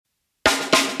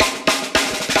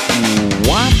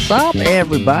up,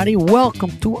 everybody?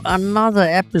 Welcome to another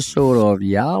episode of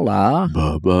Yala,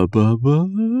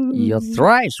 your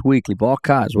thrice weekly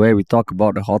podcast where we talk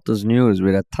about the hottest news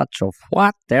with a touch of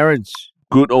what, Terrence?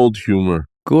 Good old humor.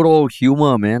 Good old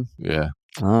humor, man. Yeah.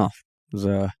 It's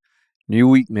a new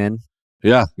week, man.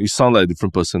 Yeah, you sound like a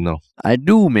different person now. I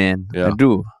do, man. Yeah. I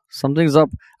do. Something's up.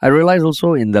 I realized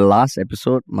also in the last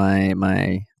episode,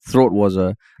 my throat was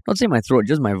not say my throat,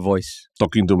 just my voice.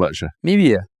 Talking too much.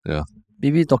 Maybe, Yeah.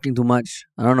 Maybe talking too much.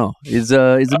 I don't know. It's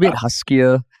a bit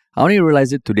huskier. I only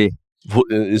realized it today.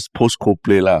 It's post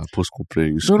Coldplay lah. Post Coldplay.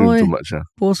 You scream too much.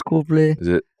 Post Coldplay. Is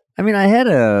it? I mean, I had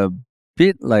a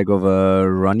bit like of a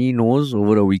runny nose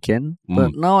over the weekend, but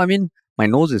now I mean my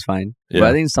nose is fine. Yeah. But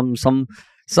I think some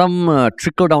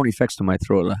trickle down effects to my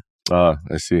throat lah.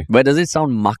 I see. But does it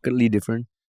sound markedly different?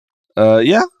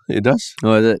 Yeah, it does.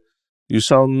 Or is it? You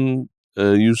sound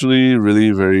usually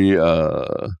really very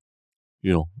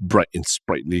bright and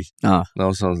sprightly. Now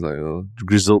sounds like a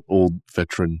grizzled old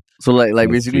veteran. So like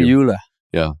basically you lah.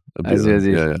 Yeah. I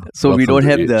see. Yeah. So Welcome we don't to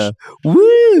have age. the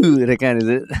woo that kind, is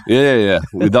it? Yeah.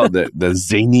 Without the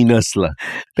zaniness lah.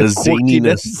 The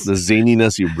quirkiness.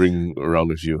 zaniness you bring around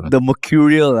with you. The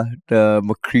mercurial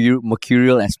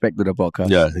aspect to the podcast.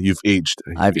 Yeah, you've aged.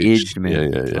 I've aged,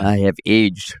 man. Yeah. I have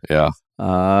aged. Yeah.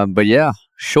 But yeah,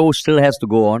 show still has to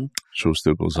go on. Show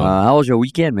still goes on. How was your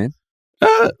weekend, man?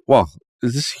 Wow,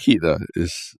 this heat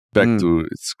is back to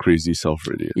its crazy self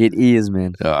already. It is,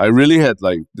 man. Yeah, I really had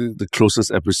like the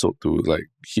closest episode to like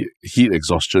heat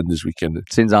exhaustion this weekend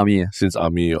Since army. since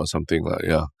army or something like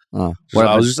yeah. What So I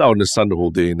happened? was just out in the sun the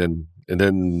whole day, and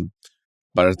then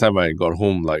by the time I got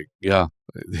home, like the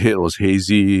head was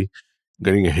hazy,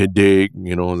 getting a headache.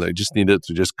 Like just needed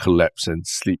to just collapse and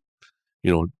sleep.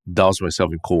 Douse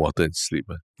myself in cold water and sleep.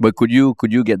 But could you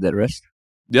get that rest?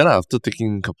 Yeah, after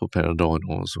taking a couple of Panadol and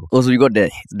also. Also, you got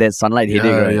that sunlight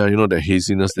headache, right? Yeah, that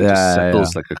haziness that just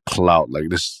settles like a cloud, like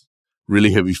this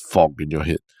really heavy fog in your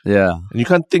head. Yeah. And you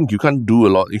can't think, you can't do a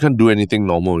lot, you can't do anything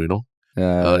normal,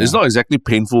 Yeah. It's not exactly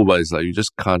painful, but it's like you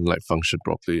just can't like function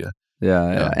properly.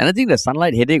 Yeah. And I think the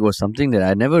sunlight headache was something that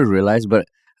I never realized, but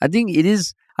I think it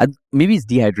is, maybe it's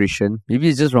dehydration, maybe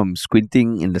it's just from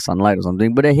squinting in the sunlight or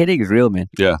something, but the headache is real, man.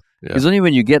 Yeah. It's only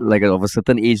when you get like of a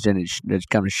certain age then that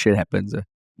kind of shit happens.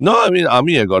 No, I mean,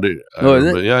 army, I got it. Is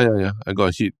it? Yeah. I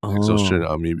got heat exhaustion in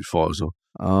army before also.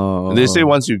 Oh. And they say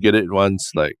once you get it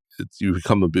like, you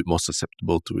become a bit more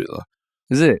susceptible to it.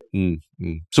 Is it?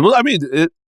 So, I mean,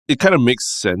 it kind of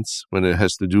makes sense when it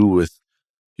has to do with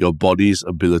your body's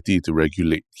ability to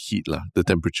regulate heat, the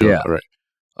temperature,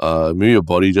 right? Maybe your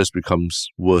body just becomes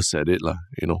worse at it,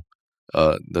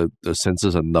 the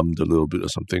senses are numbed a little bit or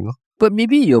something. But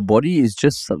maybe your body is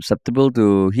just susceptible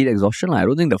to heat exhaustion. I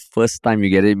don't think the first time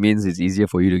you get it means it's easier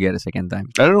for you to get a second time.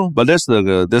 I don't know, but that's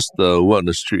the word on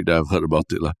the street that I've heard about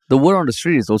it. The word on the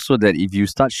street is also that if you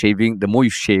start shaving, the more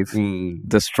you shave,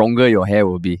 the stronger your hair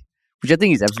will be. Which I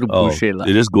think is absolute bullshit.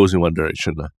 It just goes in one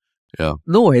direction. Yeah.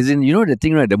 No, as in, you know the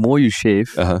thing, right? The more you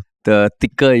shave, the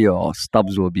thicker your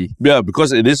stubs will be. Yeah,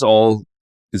 because it's all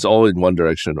in one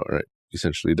direction, right?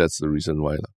 Essentially, that's the reason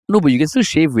why. No, but you can still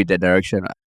shave with that direction.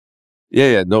 Right?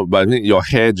 Yeah, no, but I think your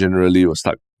hair generally will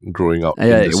start growing out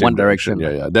in one direction.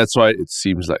 Yeah. That's why it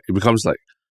seems like,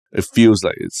 it feels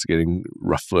like it's getting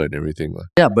rougher and everything.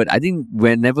 Yeah, but I think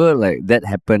whenever like that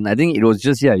happened, I think it was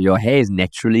just, your hair is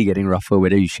naturally getting rougher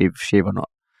whether you shave or not.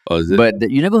 Oh, is it? But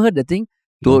you never heard the thing?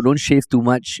 Don't shave too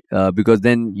much because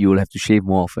then you will have to shave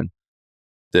more often.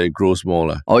 That it grows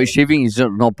more. Or shaving is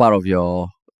just not part of your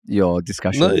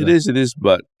discussion. No, it is,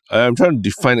 but I'm trying to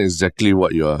define exactly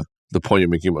what the point you're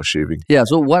making about shaving. Yeah,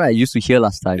 so what I used to hear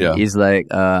last time is like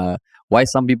why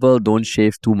some people don't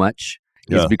shave too much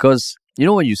is because,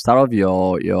 when you start off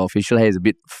your facial hair is a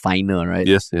bit finer, right?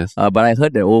 Yes. But I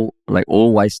heard that old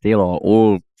wives' tale or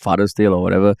old father's tale or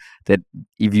whatever, that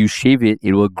if you shave it,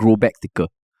 it will grow back thicker.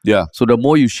 Yeah. So the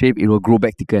more you shave, it will grow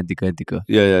back thicker and thicker and thicker.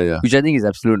 Yeah. Which I think is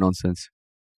absolute nonsense.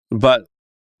 But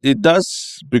it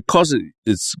does, because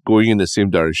it's going in the same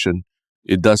direction,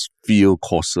 it does feel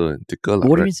coarser and thicker.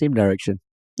 What do you mean same direction?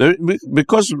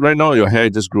 Because right now your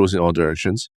hair just grows in all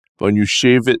directions. But when you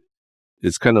shave it,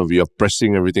 it's kind of, you're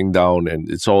pressing everything down and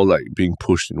it's all like being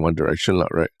pushed in one direction,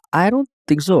 right? I don't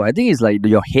think so. I think it's like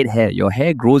your head hair. Your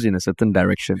hair grows in a certain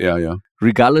direction. Yeah.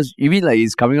 Regardless, you mean like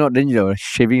it's coming out, then your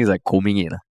shaving is like combing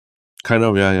it. Kind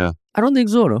of, yeah. I don't think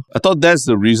so, no? I thought that's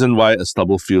the reason why a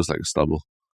stubble feels like a stubble.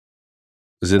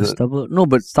 Is it stubble? No,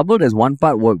 but stubble, there's one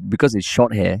part because it's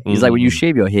short hair. It's like when you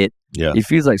shave your head, it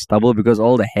feels like stubble because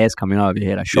all the hairs coming out of your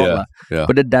head are short. Yeah.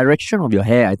 But the direction of your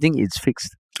hair, I think it's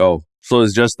fixed. Oh, so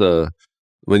it's just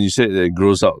when you say that it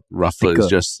grows out rougher, thicker.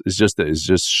 it's just that it's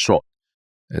just short.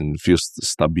 and feels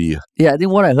stubby. Yeah, I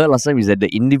think what I heard last time is that the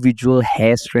individual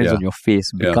hair strands on your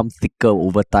face become thicker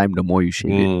over time the more you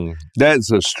shave it.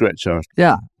 That's a stretch.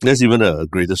 Yeah. That's even a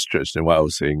greater stretch than what I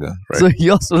was saying. Right? So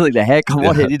yours was like the hair come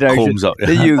out any direction. Combs out.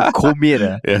 Then you comb it.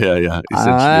 Yeah.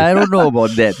 Essentially. I don't know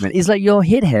about that, man. It's like your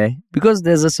head hair, because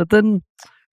there's a certain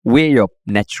way your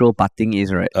natural parting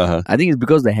is, right? I think it's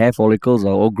because the hair follicles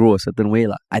all grow a certain way.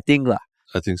 I think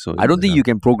so. I don't think you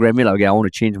can program it. Okay, I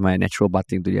want to change my natural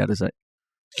parting to the other side.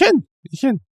 You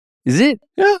can. Is it?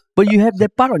 Yeah. But you have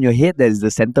that part on your head that is the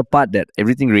center part that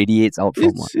everything radiates out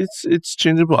from. It's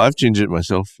changeable. I've changed it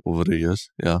myself over the years.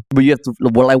 Yeah. But you have to.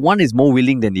 Well, like one is more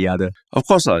willing than the other. Of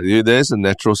course, there is a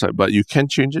natural side, but you can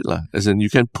change it, As in, you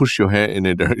can push your hair in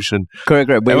a direction. Correct.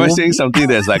 But am I saying something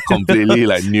that's like completely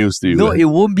like news to you? No, it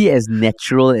won't be as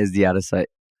natural as the other side.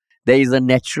 There is a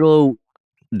natural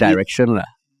direction,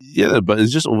 Yeah, but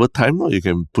it's just over time, you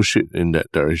can push it in that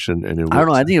direction and it works. I don't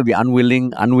know. I think it'll be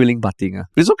unwilling parting.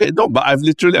 It's okay. No, but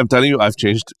I'm telling you, I've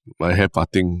changed my hair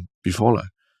parting before.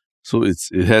 So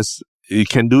it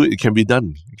can do it. It can be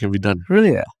done.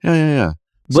 Really? Yeah.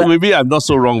 So maybe I'm not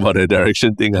so wrong about the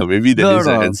direction thing. Maybe there is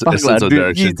an essence of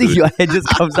direction. You think your hair just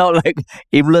comes out like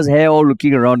aimless hair all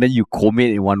looking around, then you comb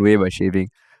it in one way by shaving?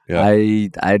 Yeah.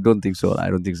 I don't think so. I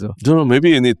don't know.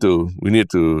 Maybe we need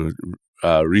to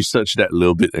research that a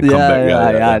little bit and come back.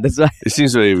 Yeah. That's right. It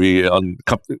seems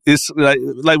it's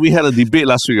like we had a debate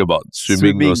last week about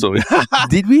swimming. Also.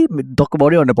 Did we talk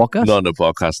about it on the podcast? Not on the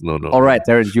podcast. No. All right,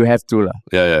 Terrence, you have to.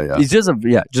 Yeah. It's just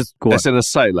just go As an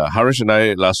aside, Harish and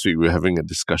I last week we were having a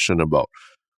discussion about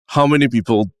how many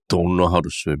people don't know how to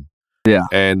swim. Yeah.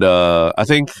 And I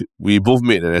think we both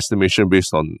made an estimation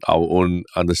based on our own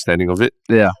understanding of it.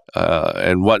 Yeah.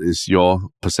 And what is your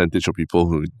percentage of people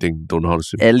who don't know how to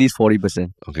swim? At least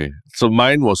 40%. Okay. So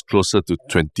mine was closer to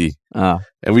 20. And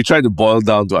we tried to boil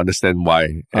down to understand why.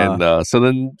 And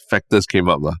certain factors came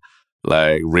up,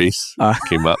 like race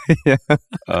came up.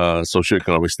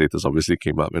 Socioeconomic status obviously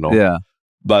came up and all. Yeah.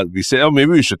 But we said,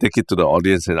 maybe we should take it to the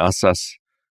audience and ask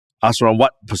around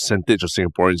what percentage of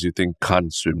Singaporeans you think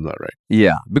can't swim, right?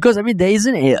 Yeah, because there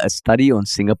isn't a study on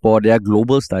Singapore. There are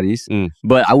global studies,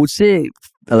 but I would say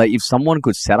if someone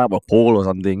could set up a poll or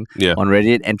something on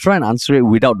Reddit and try and answer it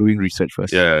without doing research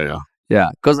first. Yeah,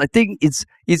 because I think it's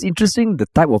interesting the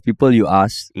type of people you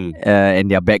ask and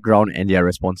their background and their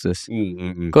responses.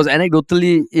 Because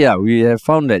anecdotally, we have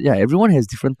found that everyone has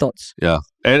different thoughts. Yeah,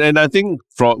 and I think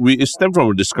it stemmed from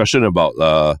a discussion about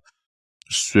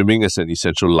swimming as an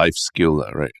essential life skill,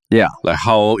 right? Yeah. Like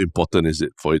how important is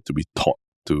it for it to be taught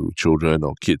to children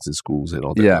or kids in schools and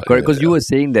all that? Yeah, correct. Because you were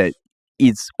saying that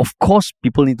it's, of course,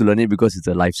 people need to learn it because it's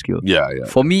a life skill. Yeah.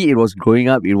 For me, it was growing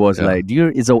up. It was like,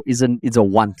 it's a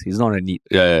want. It's not a need.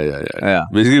 Yeah.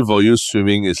 Basically, for you,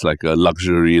 swimming is like a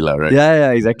luxury, right?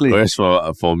 Yeah, exactly. Whereas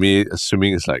for me,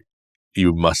 swimming is like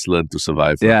you must learn to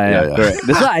survive. Yeah, correct.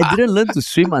 That's why I didn't learn to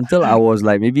swim until I was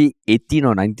like maybe 18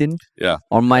 or 19. Yeah.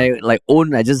 On my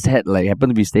own, I just happened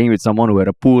to be staying with someone who had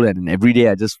a pool, and every day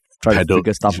I just tried to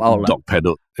figure stuff out. Dog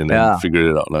paddled and then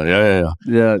figured it out.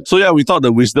 Yeah. So we thought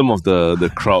the wisdom of the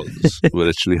crowds would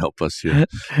actually help us here.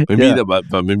 Maybe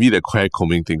but maybe the hair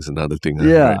combing thing's another thing.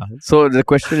 Yeah. Right? So the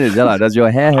question is, does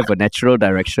your hair have a natural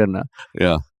direction?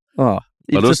 Yeah. Oh.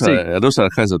 But those are the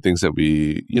kinds of things that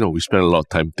we spend a lot of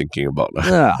time thinking about.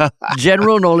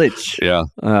 General knowledge. Yeah.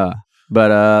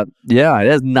 But it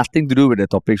has nothing to do with the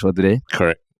topics for today.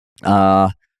 Correct.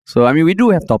 So we do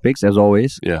have topics as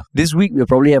always. Yeah. This week we'll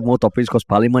probably have more topics because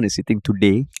Parliament is sitting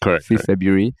today. Correct. 5th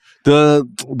February. The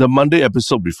Monday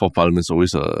episode before Parliament is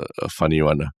always a funny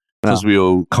one. Because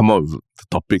we'll come up with the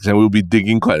topics and we'll be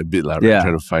digging quite a bit,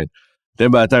 trying to find.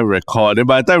 Then by the time we record, then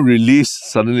by the time we release,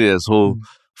 suddenly there's whole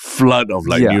flood of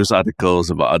news articles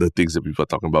about other things that people are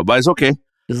talking about. But it's okay.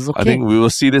 I think we will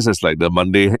see this as like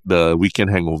the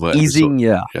weekend hangover easing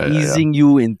episode. Easing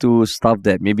you into stuff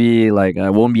that maybe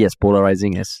won't be as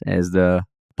polarizing as the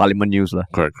Parliament news.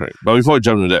 Correct. But before we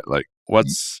jump into that,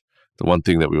 what's the one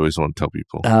thing that we always want to tell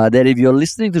people? That if you're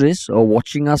listening to this or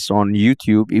watching us on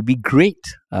YouTube, it'd be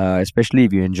great, especially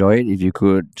if you enjoy it, if you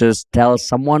could just tell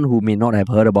someone who may not have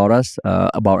heard about us.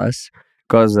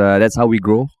 Because that's how we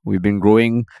grow. We've been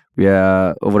growing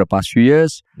over the past few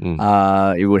years.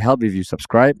 It would help if you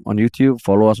subscribe on YouTube,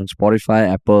 follow us on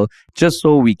Spotify, Apple, just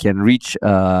so we can reach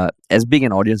as big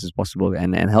an audience as possible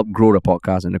and help grow the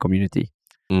podcast and the community.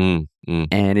 And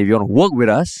if you want to work with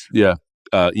us...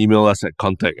 email us at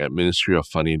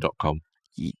contact@ministryoffunny.com.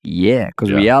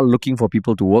 Because we are looking for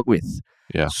people to work with.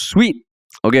 Yeah. Sweet.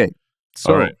 Okay.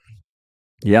 So, all right.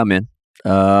 Yeah, man.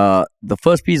 The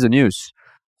first piece of news.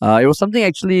 It was something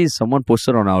actually someone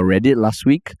posted on our Reddit last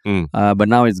week, but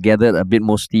now it's gathered a bit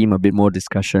more steam, a bit more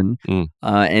discussion. And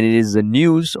it is the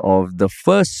news of the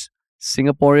first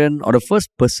Singaporean or the first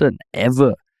person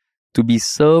ever to be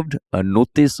served a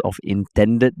notice of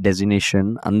intended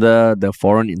designation under the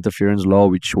Foreign Interference Law,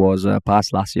 which was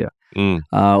passed last year,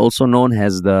 also known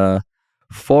as the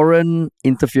Foreign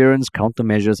Interference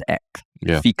Countermeasures Act,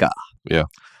 FICA. Yeah.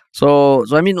 So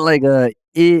I mean, like,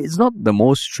 it's not the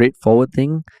most straightforward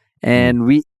thing,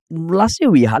 and last year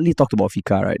we hardly talked about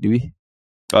FICA, right? Did we?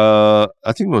 I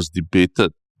think it was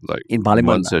debated like in Parliament,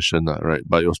 one session, right?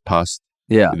 But it was passed.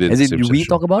 Yeah. Did we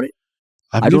talk about it?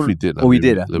 I believe we did. Oh, we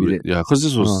did. We did. Yeah, because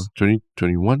this was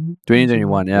 2021.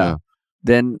 2021, yeah.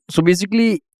 Then, so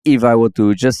basically, if I were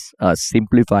to just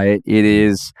simplify it, it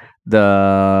is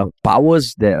the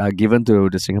powers that are given to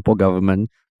the Singapore government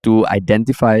to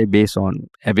identify based on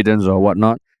evidence or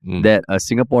whatnot that a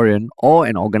Singaporean or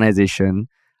an organization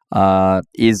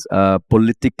is a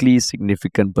politically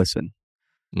significant person.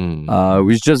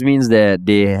 Which just means that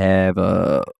they have,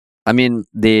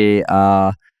 they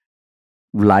are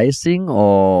liaising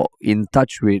or in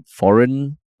touch with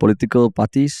foreign political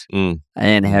parties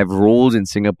and have roles in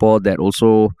Singapore that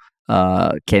also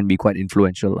can be quite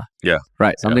influential. Yeah.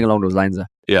 Right. Something along those lines.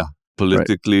 Yeah.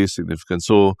 Politically significant.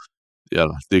 So,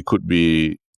 they could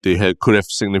have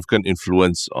significant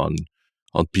influence on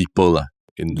people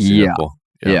in Singapore.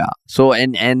 Yeah. So,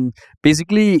 and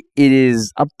basically it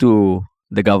is up to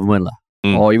the government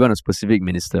or even a specific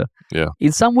minister. Yeah.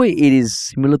 In some way, it is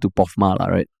similar to POFMA,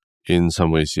 right? In some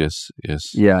ways, yes.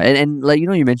 Yeah, and like,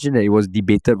 you mentioned that it was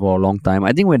debated for a long time.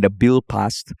 I think when the bill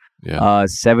passed,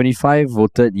 75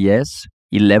 voted yes,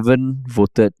 11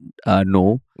 voted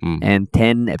no, and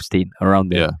 10 abstained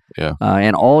around there. Yeah.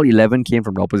 And all 11 came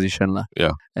from the opposition.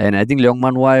 Yeah. And I think Leong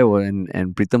Man Wai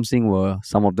and Pritam Singh were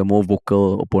some of the more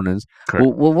vocal opponents.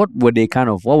 What were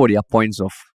their points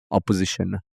of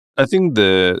opposition? I think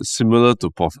they're similar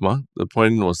to POFMA. The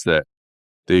point was that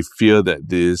they fear that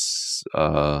this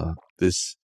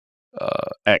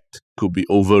act could be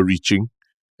overreaching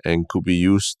and could be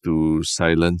used to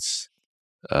silence,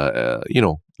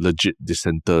 legit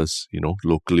dissenters,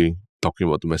 locally talking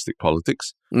about domestic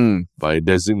politics by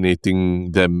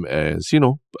designating them as,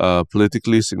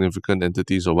 politically significant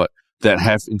entities or what that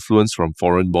have influence from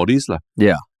foreign bodies.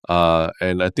 Yeah.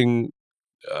 And I think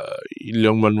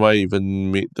Leong Man Wai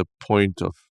even made the point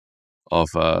of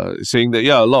saying that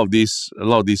a lot of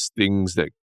these things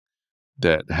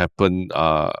that happen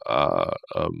I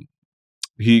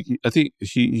think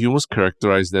he almost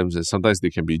characterized them as sometimes they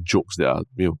can be jokes that are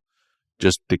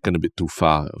just taken a bit too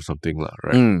far or something,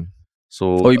 right?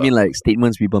 So you mean like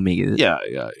statements people make, is it? Yeah.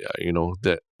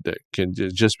 That can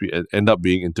just be end up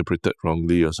being interpreted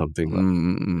wrongly or something,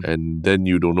 and then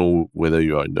you don't know whether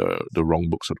you are in the wrong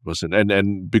books of the person,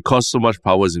 and because so much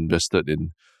power is invested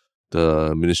in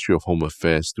the Ministry of Home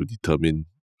Affairs to determine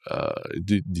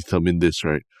this,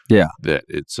 right? Yeah. That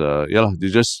it's they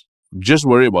just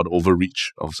worry about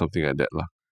overreach of something like that,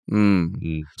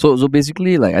 So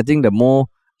basically, like, I think the more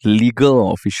legal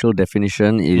or official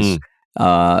definition is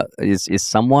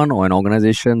someone or an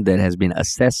organization that has been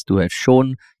assessed to have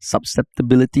shown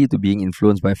susceptibility to being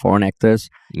influenced by foreign actors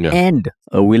and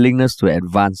a willingness to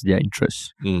advance their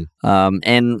interests.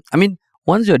 And I mean,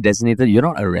 once you're designated, you're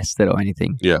not arrested or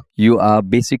anything. Yeah. You are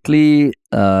basically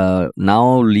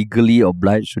now legally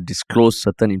obliged to disclose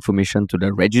certain information to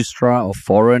the Registrar of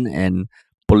Foreign and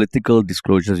Political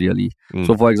Disclosures yearly.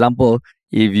 So, for example,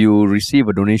 if you receive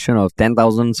a donation of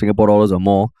 10,000 Singapore dollars or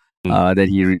more that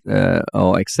he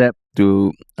or accept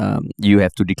to, you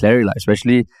have to declare it,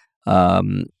 especially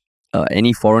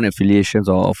any foreign affiliations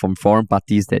or from foreign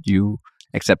parties that you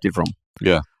accept it from.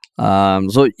 Yeah. I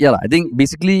think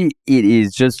basically it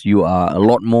is just you are a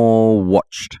lot more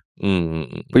watched.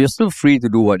 But you're still free to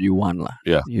do what you want.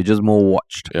 Yeah. You're just more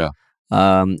watched. Yeah.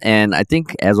 And I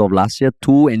think as of last year,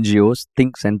 2 NGOs,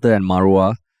 Think Centre and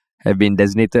Marua, have been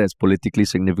designated as politically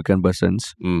significant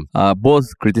persons. Both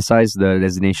criticize the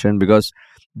designation because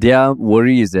their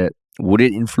worry is that would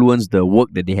it influence the work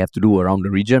that they have to do around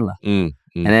the region. And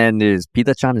then there's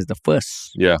Peter Chan is the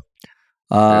first. Yeah.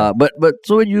 But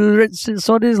so when you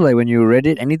saw this, like when you read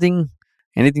it, anything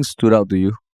stood out to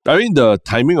you? I mean, the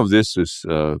timing of this is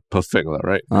perfect,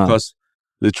 right? Because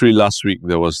literally last week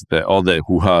there was all that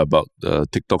hoo-ha about the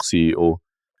TikTok CEO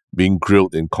being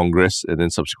grilled in Congress and then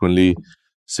subsequently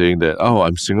saying that,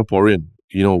 I'm Singaporean,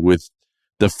 with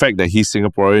the fact that he's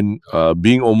Singaporean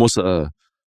being almost a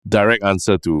direct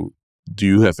answer to do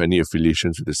you have any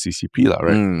affiliations with the CCP, lah,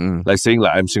 right? Like saying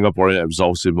like I'm Singaporean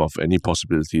absolves him of any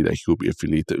possibility that he could be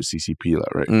affiliated with CCP, lah,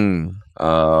 right?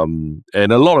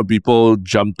 And a lot of people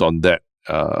jumped on that,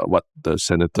 what the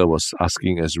senator was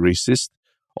asking as racist,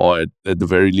 or at the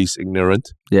very least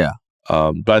ignorant. Yeah.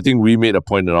 But I think we made a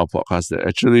point in our podcast that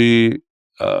actually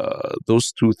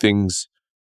those two things,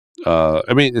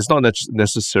 I mean, it's not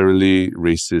necessarily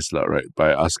racist, lah, right,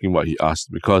 by asking what he asked,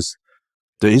 because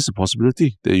there is a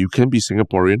possibility that you can be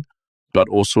Singaporean, but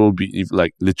also be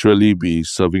literally be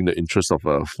serving the interest of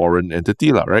a foreign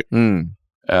entity, lah, right?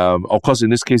 Of course, in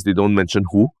this case, they don't mention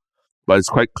who, but it's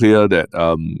quite clear that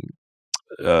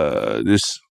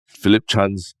this Philip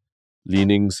Chan's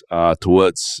leanings are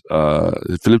towards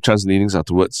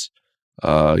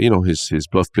his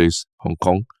birthplace, Hong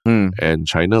Kong, and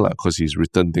China, because he's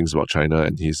written things about China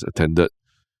and he's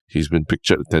been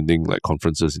pictured attending like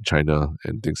conferences in China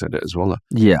and things like that as well.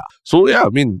 Yeah. So yeah, I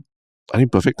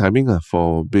think perfect timing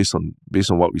for based on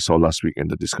what we saw last week and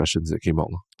the discussions that came out.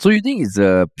 So you think it's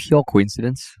a pure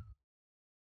coincidence?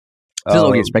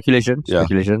 Speculation. Yeah.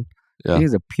 Speculation. Yeah. I think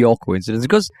it's a pure coincidence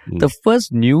because the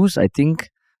first news, I think,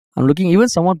 I'm looking, even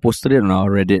someone posted it on our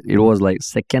Reddit. It was like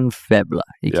 2nd Feb,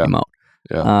 it came out.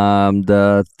 Yeah.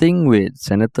 The thing with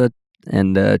Senator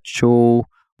and Cho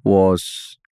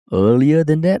was earlier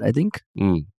than that, I think.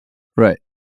 Right.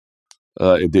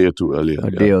 A day or two earlier.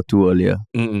 Day or two earlier.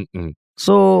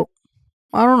 So,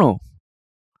 I don't know.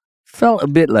 Felt a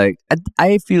bit like,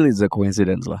 I feel it's a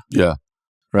coincidence. Yeah.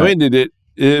 Right? I mean,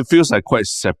 it feels like quite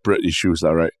separate issues,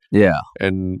 right? Yeah.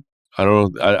 And I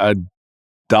don't know, I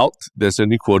doubt there's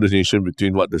any coordination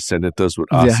between what the senators would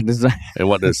ask and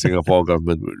what the Singapore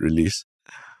government would release.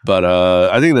 But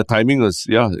I think the timing was,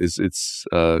 it's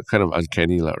kind of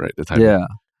uncanny, right? The timing.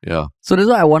 Yeah. So that's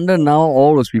why I wonder now,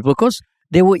 all those people, because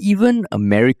there were even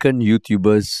American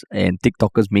YouTubers and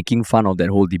TikTokers making fun of that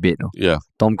whole debate. No? Yeah.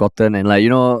 Tom Cotton and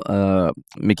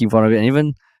making fun of it. And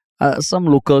even some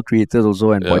local creators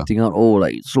also and pointing out,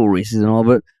 it's so racist and all.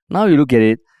 But now you look at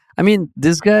it, I mean,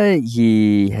 this guy,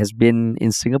 he has been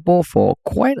in Singapore for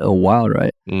quite a while,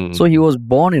 right? So he was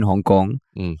born in Hong Kong.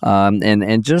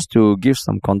 And just to give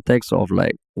some context of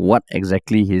like what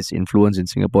exactly his influence in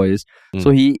Singapore is.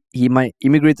 So he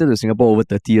immigrated to Singapore over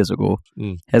 30 years ago,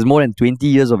 has more than 20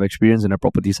 years of experience in the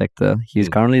property sector. He is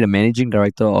currently the managing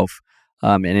director of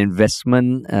an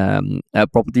investment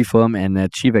property firm and a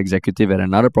chief executive at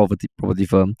another property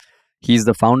firm. He's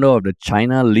the founder of the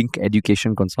China Link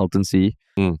Education Consultancy,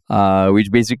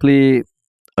 which basically,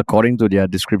 according to their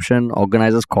description,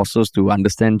 organizes courses to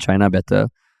understand China better.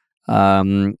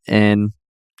 And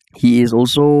he is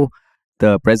also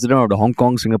the president of the Hong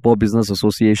Kong Singapore Business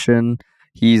Association.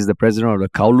 He is the president of the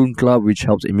Kowloon Club, which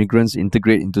helps immigrants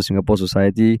integrate into Singapore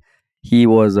society. He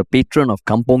was a patron of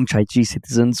Kampong Chai Chee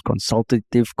Citizens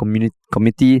Consultative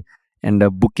Committee and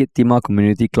the Bukit Timah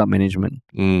Community Club Management.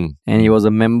 And he was a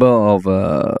member of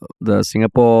the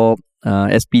Singapore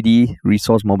SPD,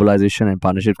 Resource Mobilization and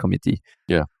Partnership Committee.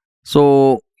 Yeah.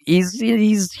 So he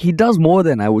does more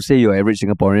than, I would say, your average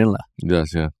Singaporean. He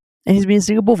does, yeah. And he's been in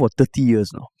Singapore for 30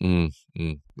 years now.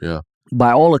 Yeah.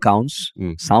 By all accounts,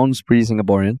 sounds pretty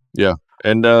Singaporean. Yeah.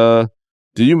 And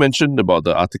did you mention about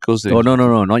the articles? Oh, no,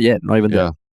 not yet. Not even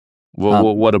that.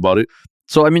 What about it?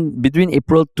 So, I mean, between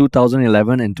April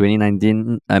 2011 and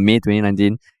May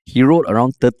 2019, he wrote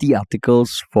around 30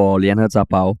 articles for Lianhe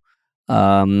Zapao.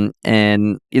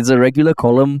 And it's a regular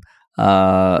column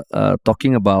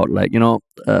talking about,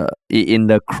 in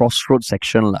the crossroads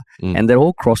section. And the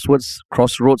whole crossroads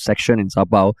section in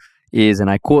Zapao is, and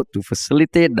I quote, to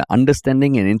facilitate the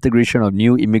understanding and integration of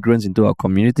new immigrants into our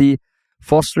community,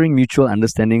 fostering mutual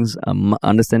understanding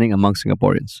among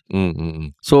Singaporeans.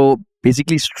 So,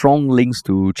 basically strong links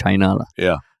to China.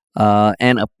 Yeah.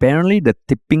 And apparently the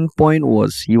tipping point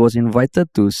was he was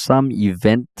invited to some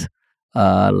event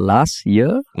last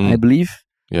year, I believe.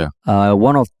 Yeah.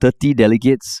 One of 30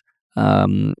 delegates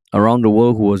around the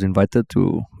world who was invited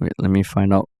to... Wait, let me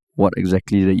find out what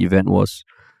exactly the event was.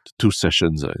 2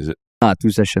 sessions, is it?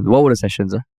 2 sessions. What were the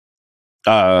sessions?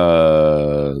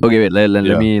 Okay, wait, let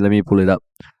me pull it up.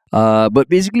 But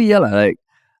basically,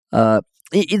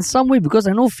 in some way, because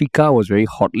I know Fika was very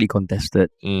hotly contested,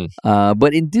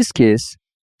 but in this case,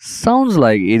 sounds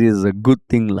like it is a good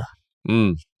thing.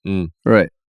 Right.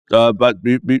 But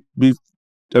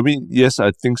I mean, yes,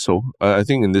 I think so. I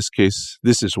think in this case,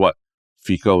 this is what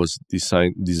Fika was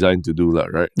designed to do,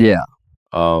 right? Yeah.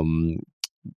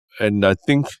 And I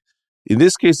think in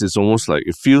this case, it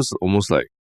feels almost like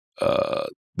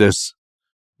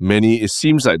it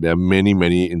seems like there are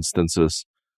many instances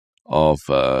of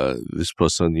this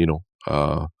person,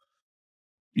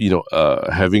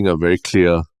 having a very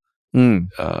clear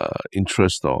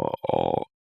interest or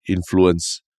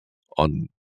influence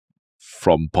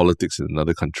from politics in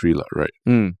another country, right?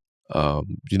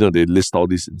 They list all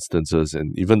these instances,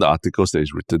 and even the articles that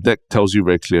he's written, that tells you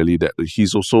very clearly that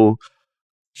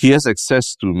he has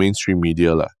access to mainstream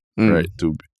media, right?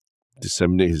 To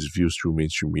disseminate his views through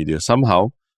mainstream media.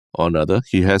 Somehow or another,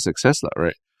 he has access,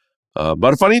 right?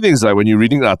 But the funny thing is, when you're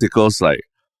reading the articles, I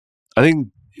think,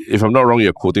 if I'm not wrong,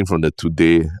 you're quoting from the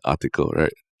Today article,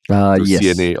 right? Yes.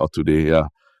 CNA or Today, yeah.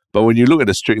 But when you look at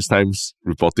the Straits Times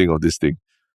reporting of this thing,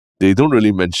 they don't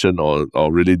really mention or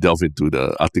really delve into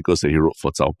the articles that he wrote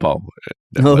for Cao Pao.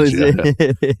 Is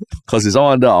it? Because it's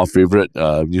all under our favorite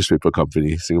newspaper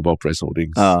company, Singapore Press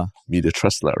Holdings, Media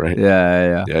Trust, right?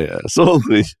 Yeah. So,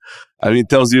 it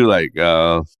tells you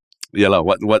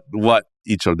what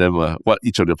each of them, what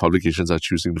each of the publications are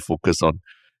choosing to focus on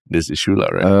this issue,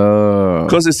 right?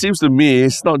 Because it seems to me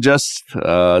it's not just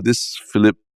this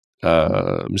Philip,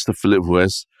 Mr. Philip, who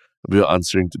has a bit of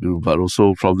answering to do, but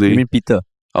also probably. You mean Peter?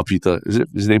 Oh, Peter. Is it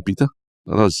his name Peter?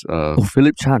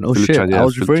 Philip Chan. Oh, Philip shit. Chan, yeah, I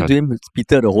was referring to him as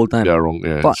Peter the whole time. Yeah, wrong.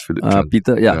 Yeah, it's Philip Chan.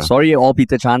 Peter, yeah. Sorry, all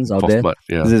Peter Chans out there.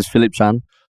 Yeah. This is Philip Chan.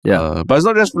 Yeah. But it's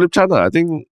not just Philip Chan. I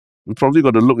think we probably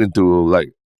got to look into,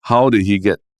 how did he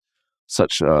get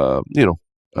such,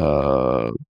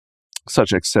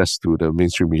 such access to the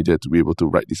mainstream media to be able to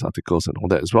write these articles and all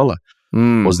that as well.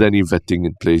 Was there any vetting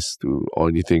in place or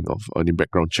anything of any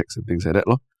background checks and things like that?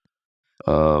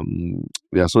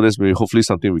 So there's maybe hopefully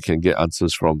something we can get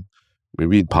answers from,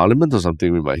 maybe in Parliament or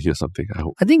something. We might hear something, I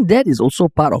hope. I think that is also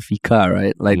part of FICA,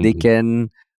 right? They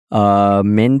can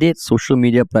mandate social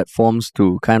media platforms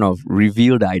to kind of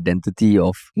reveal the identity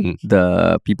of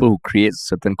the people who create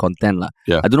certain content.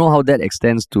 Yeah. I don't know how that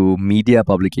extends to media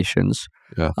publications.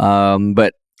 Yeah.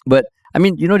 But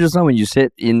just now when you said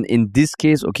in this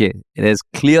case, okay, there's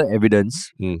clear evidence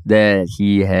that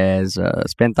he has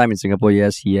spent time in Singapore.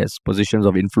 Yes, he has positions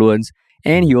of influence,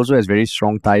 and he also has very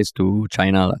strong ties to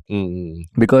China.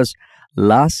 Because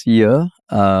last year,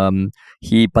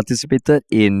 he participated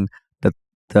in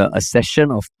a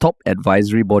session of top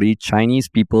advisory body Chinese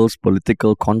People's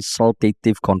Political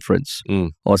Consultative Conference,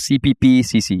 or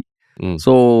CPPCC.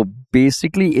 So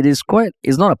basically, it's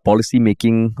not a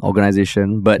policy-making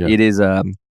organization, but it is a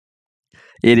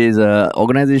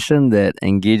organization that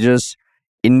engages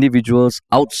individuals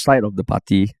outside of the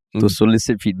party to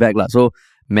solicit feedback. So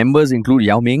members include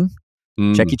Yao Ming,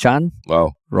 Jackie Chan,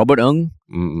 Robert Ng.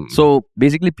 So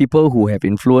basically, people who have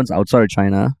influence outside of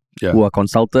China, who are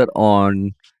consulted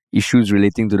on issues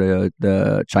relating to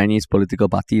the Chinese political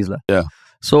parties. Yeah.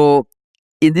 So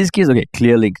in this case, okay,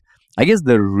 clear link. I guess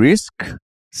the risk,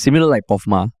 similar like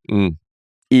POFMA,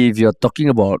 if you're talking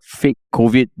about fake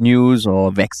COVID news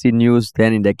or vaccine news,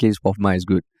 then in that case, POFMA is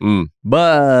good.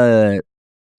 But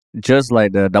just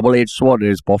like the double-edged sword,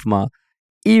 there is POFMA.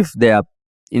 If there are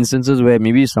instances where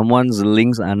maybe someone's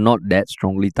links are not that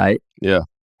strongly tied,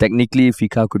 technically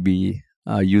FICA could be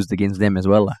used against them as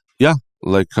well. Yeah,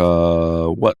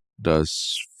 what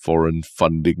does foreign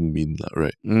funding mean,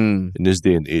 right? In this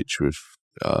day and age with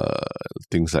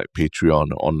things like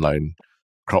Patreon, online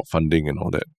crowdfunding and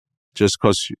all that. Just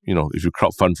because, if you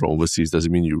crowdfund from overseas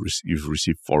doesn't mean you've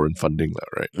received foreign funding,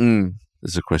 right?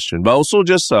 That's a question. But also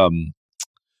just the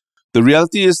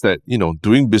reality is that,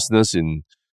 doing business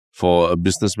for a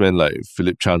businessman like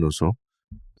Philip Chan also,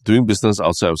 doing business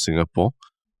outside of Singapore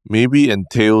maybe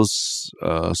entails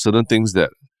certain things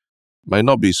that might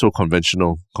not be so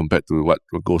conventional compared to what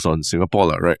goes on in Singapore,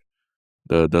 right?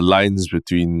 The lines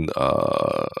between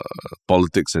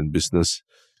politics and business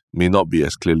may not be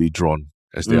as clearly drawn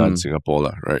as they are in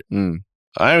Singapore, right?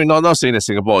 I'm not saying that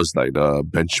Singapore is like the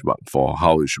benchmark for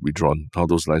how it should be drawn, how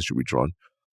those lines should be drawn.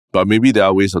 But maybe there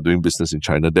are ways of doing business in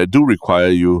China that do require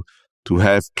you to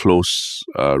have close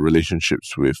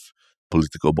relationships with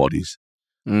political bodies.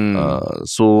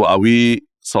 So are we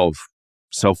sort of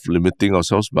self-limiting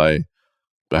ourselves by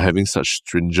having such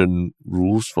stringent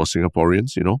rules for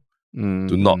Singaporeans, to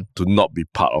not be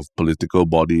part of political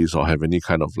bodies or have any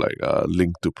kind of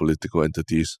link to political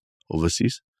entities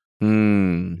overseas?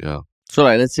 Yeah. So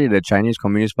let's say the Chinese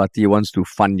Communist Party wants to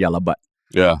fund Yalabat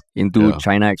into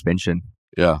China expansion.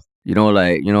 Yeah.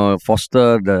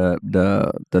 Foster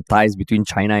the ties between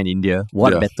China and India.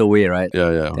 What better way, right?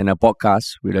 Than a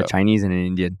podcast with a Chinese and an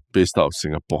Indian. Based out of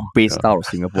Singapore.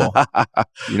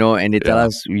 And they tell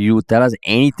us, you tell us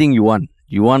anything you want.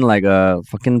 You want like a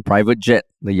fucking private jet,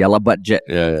 the Yalabat jet.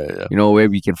 Yeah. Where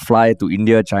we can fly to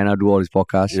India, China, do all these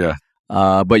podcasts. Yeah.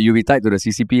 But you'll be tied to the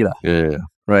CCP lah. Yeah.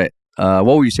 Right.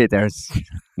 What would you say, Terence?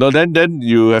 No, then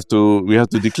we have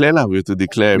to declare lah. We have to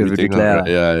declare everything.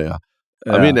 Yeah.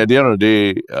 I mean, at the end of the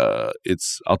day,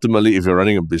 it's ultimately, if you're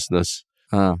running a business,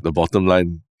 the bottom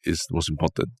line is the most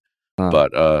important.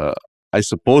 But I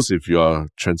suppose if you are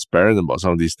transparent about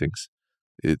some of these things,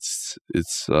 there's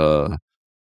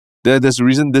a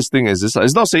reason this thing exists.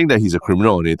 It's not saying that he's a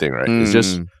criminal or anything, right? It's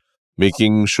just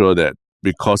making sure that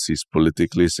because he's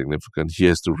politically significant, he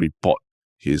has to report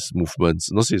his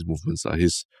movements, not say his movements,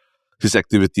 his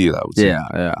activity, I would say.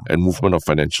 And movement of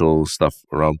financial stuff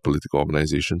around political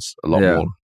organizations a lot more.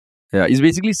 Yeah, he's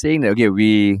basically saying that, okay,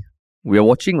 we are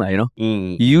watching,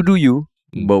 you do you,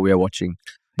 but we are watching.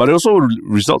 But it also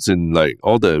results in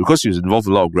because he's involved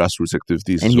in a lot of grassroots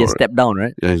activities. And he has stepped down,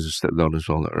 right? Yeah, he's stepped down as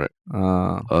well, right?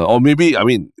 Or maybe, I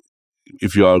mean,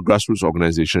 if you are a grassroots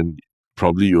organization,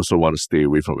 probably you also want to stay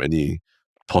away from any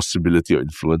possibility of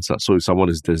influence. So if someone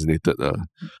is designated a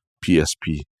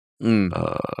PSP, you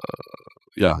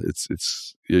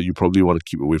probably want to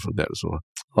keep away from that as well.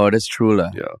 Oh, that's true.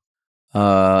 Yeah.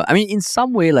 I mean, in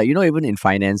some way, even in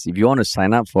finance, if you want to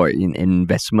sign up for an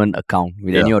investment account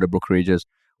with any of the brokerages,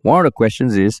 one of the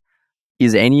questions is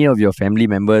any of your family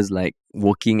members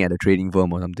working at a trading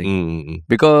firm or something?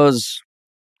 Because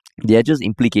they are just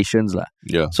implications.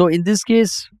 Yeah. So in this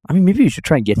case, I mean, maybe you should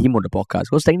try and get him on the podcast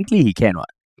because technically he can, what?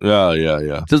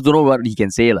 Yeah. Just don't know what he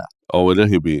can say. Or whether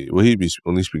will he be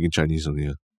only speaking Chinese on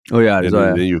here? Oh yeah,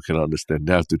 then you cannot understand.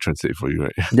 They have to translate for you,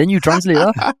 right? Then you translate,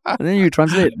 Then you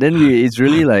translate. Then it's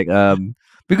really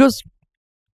because,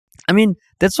 I mean,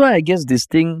 that's why I guess this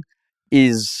thing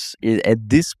is at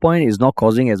this point is not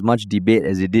causing as much debate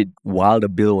as it did while the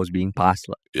bill was being passed.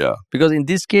 Yeah. Because in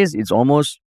this case, it's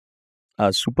almost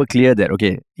super clear that,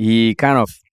 okay, he kind of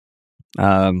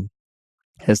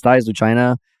has ties to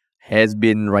China, has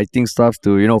been writing stuff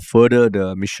to, further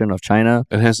the mission of China.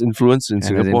 And has influence in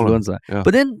Singapore.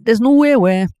 But then there's nowhere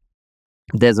where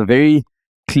there's a very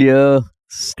clear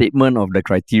statement of the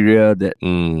criteria that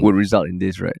would result in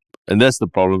this, right? And that's the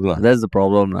problem. That's the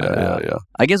problem. Yeah.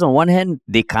 I guess on one hand,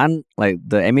 they can't, the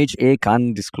MHA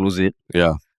can't disclose it.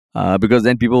 Yeah. Because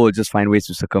then people will just find ways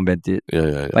to circumvent it.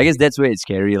 Yeah. I guess that's where it's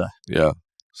scary. Yeah.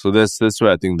 So that's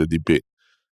where I think the debate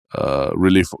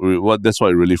that's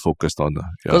what it really focused on.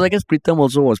 Because I guess Pritam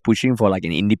also was pushing for an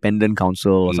independent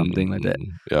council or something like that.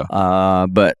 Yeah.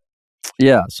 But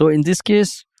yeah, so in this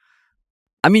case,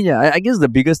 I mean, I guess the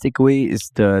biggest takeaway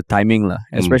is the timing,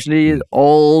 especially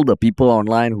all the people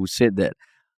online who said that,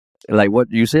 what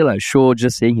you say, Sho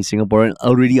just saying he's Singaporean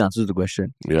already answers the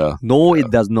question. Yeah. No, it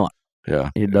does not.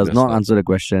 Yeah. It does not answer the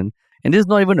question. And this is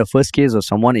not even the first case of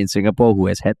someone in Singapore who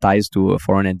has had ties to a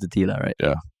foreign entity, right?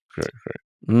 Yeah, correct.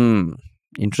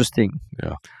 Interesting.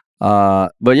 Yeah.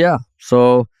 But yeah,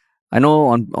 so I know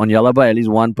on Yalaba at least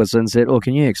one person said, "Oh,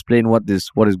 can you explain what is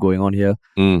going on here?"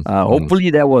 Hopefully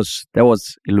that was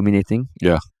illuminating.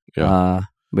 Yeah.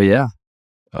 But yeah.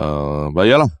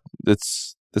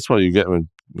 That's what you get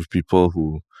with people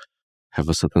who have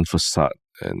a certain facade,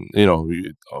 and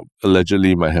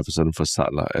allegedly might have a certain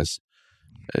facade as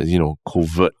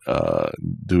covert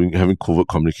having covert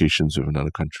communications with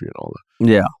another country and all that.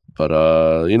 Yeah. But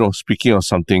speaking of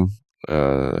something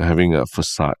having a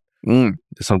facade,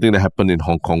 something that happened in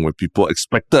Hong Kong where people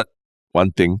expected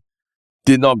one thing,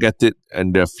 did not get it,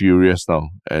 and they're furious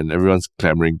now, and everyone's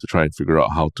clamoring to try and figure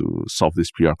out how to solve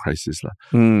this PR crisis.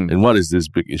 And what is this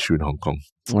big issue in Hong Kong?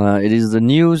 It is the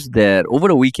news that over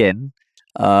the weekend,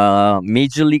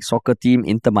 Major League Soccer team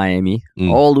Inter Miami,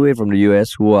 all the way from the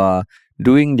US, who are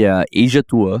doing their Asia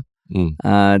tour,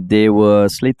 they were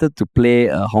slated to play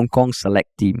a Hong Kong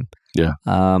select team. Yeah.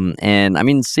 And I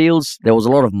mean, sales, there was a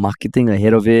lot of marketing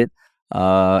ahead of it.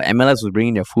 MLS was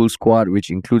bringing their full squad, which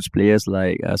includes players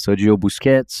like Sergio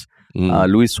Busquets,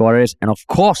 Luis Suarez, and of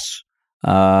course,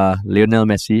 Lionel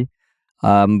Messi.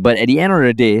 But at the end of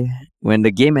the day, when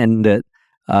the game ended,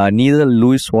 neither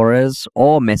Luis Suarez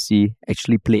or Messi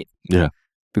actually played. Yeah.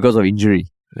 Because of injury.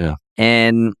 Yeah.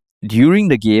 And during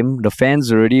the game, the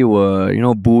fans already were,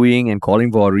 booing and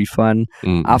calling for a refund.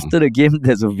 After the game,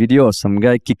 there's a video of some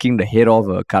guy kicking the head off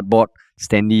a cardboard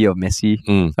standee of Messi.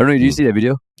 I don't know, did you see that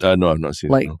video? No, I've not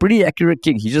seen it. No. Pretty accurate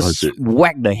kick. He just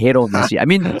whacked the head off Messi. I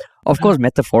mean, of course,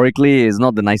 metaphorically, it's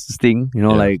not the nicest thing,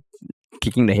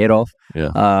 kicking the head off.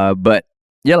 Yeah. But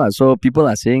yeah, so people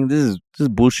are saying this is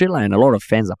bullshit, and a lot of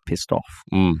fans are pissed off.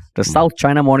 The South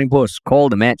China Morning Post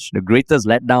called the match the greatest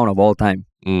letdown of all time.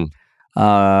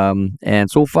 And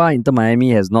so far, Inter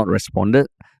Miami has not responded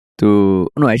to...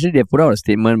 No, actually, they put out a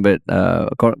statement, but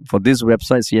for this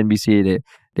website, CNBC,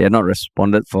 they have not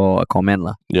responded for a comment.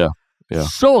 Yeah.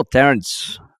 So,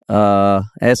 Terence,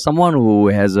 as someone who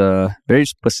has a very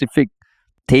specific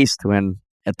taste when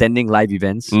attending live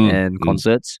events and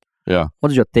concerts, yeah,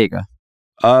 what is your take?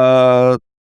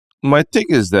 My take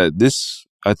is that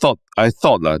I thought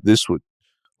this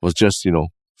was just,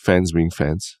 fans being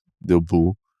fans. They'll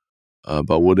boo.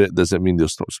 But does that mean they'll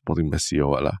stop supporting Messi or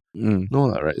what?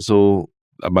 No, right? So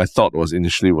my thought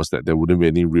initially was that there wouldn't be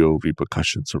any real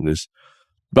repercussions from this.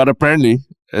 But apparently,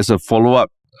 as a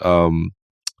follow-up,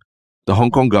 the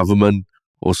Hong Kong government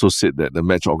also said that the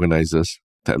match organizers,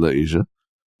 Tatler Asia,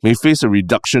 may face a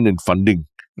reduction in funding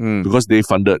because they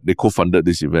co-funded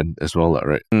this event as well,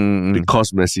 right?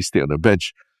 Because Messi stayed on the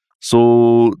bench.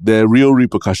 So there are real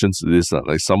repercussions to this.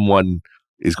 Like someone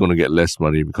is going to get less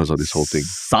money because of this whole thing.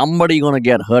 Somebody going to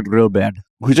get hurt real bad.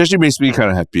 Which actually makes me kind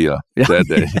of happy.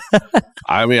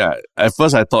 I mean, at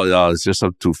first I thought it's just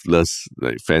some toothless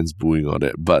fans booing on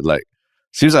it. But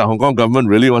seems like Hong Kong government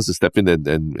really wants to step in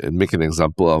and make an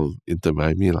example of Inter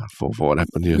Miami for what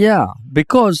happened here. Yeah,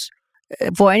 because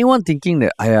for anyone thinking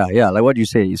that, like what you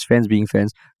say, is fans being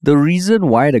fans, the reason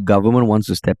why the government wants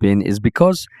to step in is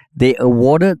because they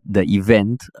awarded the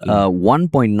event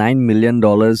 $1.9 million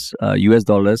US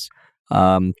dollars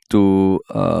to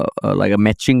like a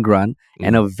matching grant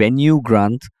and a venue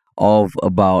grant of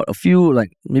about a few,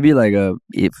 maybe 1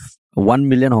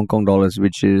 million Hong Kong dollars,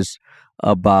 which is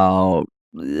about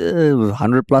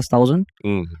 100 plus thousand.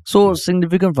 So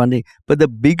significant funding. But the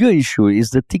bigger issue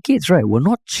is the tickets, right, were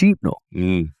not cheap, no.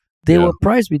 They were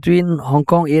priced between Hong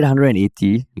Kong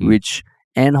 880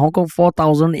 and Hong Kong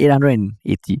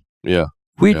 4,880. Yeah.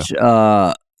 Which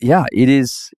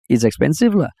it's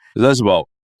expensive lah. That's about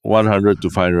 100 to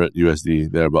 500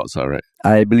 USD thereabouts, right?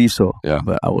 I believe so. Yeah.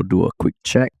 But I will do a quick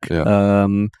check. Yeah.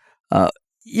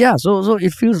 So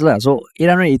it feels like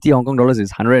 880 Hong Kong dollars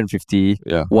is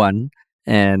 151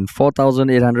 and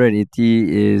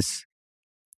 4,880 is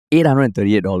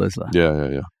 $838 lah.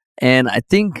 Yeah. And I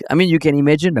mean, you can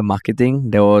imagine the marketing.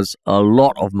 There was a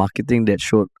lot of marketing that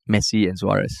showed Messi and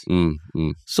Suarez.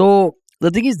 So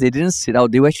the thing is, they didn't sit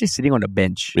out. They were actually sitting on the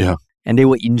bench. Yeah. And they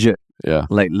were injured. Yeah.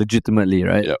 Legitimately,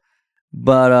 right? Yeah.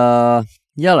 But I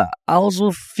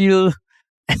also feel,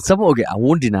 and I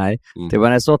won't deny that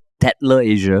when I saw Tatler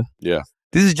Asia,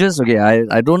 this is just,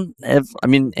 I don't have,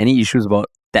 any issues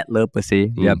about Tatler per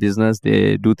se. Their business,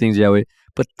 they do things their way.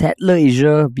 But Tatler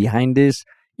Asia, behind this,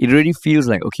 it really feels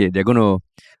like, they're going to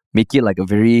make it like a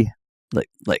very,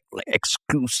 like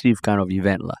exclusive kind of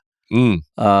event lah.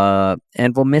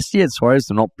 And for Messi and Suarez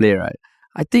to not play, right,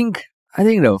 I think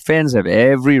the fans have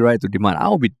every right to demand.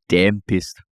 I'll be damn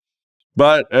pissed.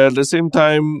 But at the same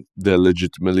time, they're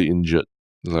legitimately injured.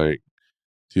 Do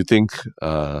you think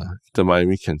the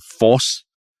Miami can force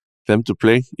them to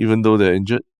play even though they're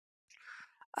injured?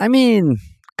 I mean,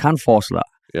 can't force lah.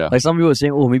 Yeah. Like some people are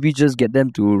saying, maybe just get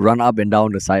them to run up and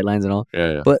down the sidelines and all.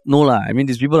 Yeah. But no lah. I mean,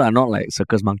 these people are not like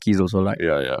circus monkeys also.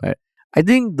 Yeah. Right? I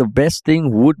think the best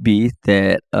thing would be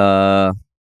that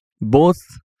both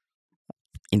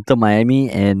Inter Miami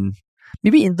and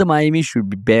maybe Inter Miami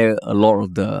should bear a lot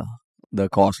of the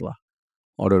cost lah,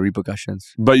 or the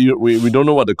repercussions. But we don't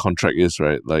know what the contract is,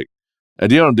 right? Like at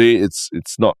the end of the day,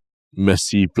 it's not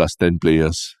Messi plus 10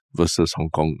 players versus Hong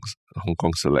Kong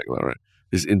Select, right?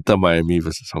 It's Inter Miami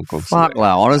versus Hong Kong Select. Fuck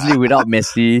lah, honestly, without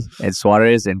Messi and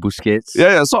Suarez and Busquets.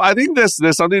 Yeah. So I think there's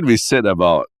something to be said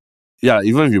about,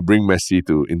 even if you bring Messi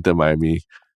to Inter Miami,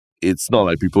 it's not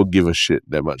like people give a shit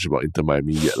that much about Inter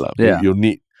Miami yet lah. Yeah. You'll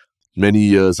need many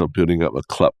years of building up a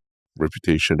club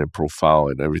reputation and profile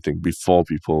and everything before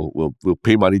people will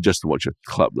pay money just to watch a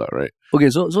club lah, right? Okay,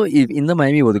 so if Inter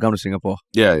Miami were to come to Singapore,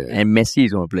 and Messi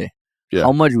is going to play,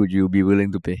 how much would you be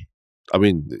willing to pay? I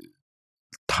mean,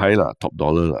 Thai lah, top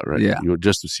dollar lah, right? Yeah. You're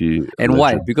just to see. And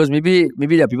why? Because maybe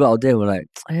there are people out there who are like,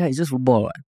 it's just football.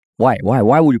 Why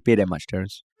would you pay that much,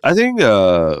 Terence? I think,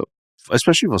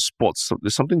 especially for sports,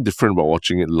 there's something different about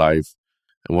watching it live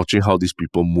and watching how these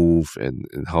people move and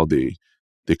how they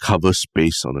cover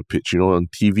space on a pitch, on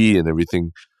TV and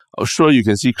everything. I'm sure you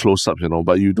can see close-ups,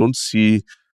 but you don't see.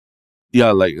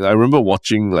 Yeah, I remember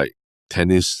watching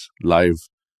tennis live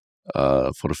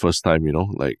for the first time,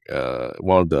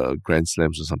 one of the Grand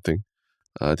Slams or something.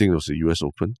 I think it was the US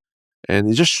Open. And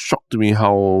it just shocked me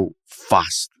how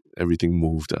fast everything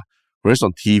moved. Whereas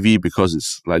on TV, because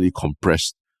it's slightly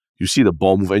compressed, you see the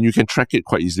ball move and you can track it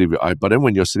quite easily with your eye. But then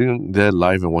when you're sitting there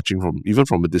live and watching even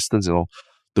from a distance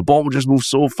the ball will just move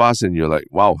so fast and you're like,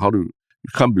 wow, you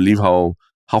can't believe how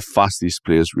fast these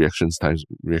players' reaction times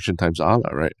are,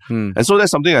 right? And so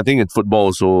that's something I think in football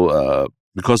also,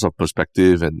 because of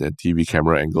perspective and TV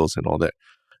camera angles and all that,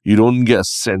 you don't get a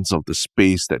sense of the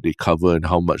space that they cover and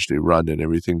how much they run and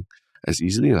everything as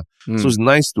easily. So it's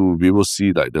nice to be able to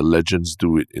see the legends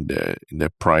do it in their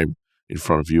prime in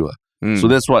front of you. So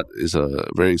that's what is a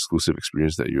very exclusive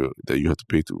experience that you have to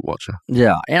pay to watch.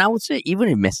 Yeah, and I would say even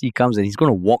if Messi comes and he's going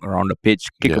to walk around the pitch,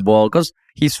 kick a ball, because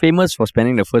he's famous for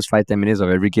spending the first 5-10 minutes of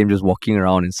every game just walking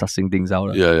around and sussing things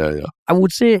out. Yeah. I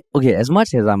would say, okay, as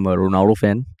much as I'm a Ronaldo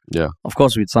fan, of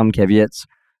course with some caveats,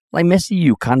 like Messi,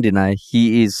 you can't deny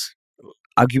he is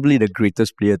arguably the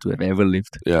greatest player to have ever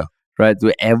lived. Yeah. Right,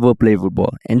 to ever play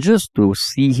football. And just to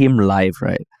see him live,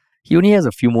 right, he only has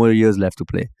a few more years left to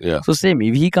play. Yeah. So same,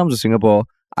 if he comes to Singapore,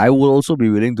 I will also be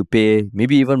willing to pay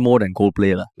maybe even more than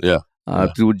Coldplay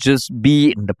to just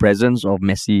be in the presence of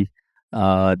Messi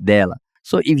there.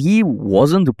 So if he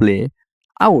wasn't to play,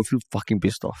 I would feel fucking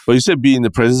pissed off. But you said be in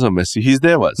the presence of Messi. He's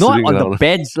there, what? Not on the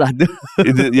bench.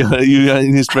 You are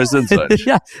in his presence. Right?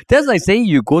 Yeah, that's like saying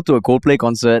you go to a Coldplay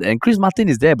concert and Chris Martin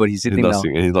is there, but he's sitting down.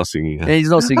 And he's not singing. And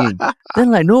he's not singing. Then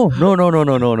like, no.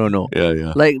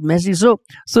 Yeah. Like Messi.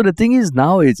 So the thing is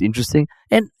now it's interesting.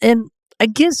 And I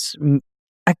guess,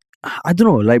 I don't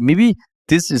know, like maybe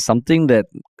this is something that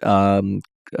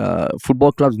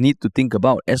football clubs need to think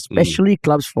about, especially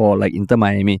clubs for like Inter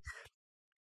Miami.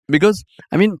 Because,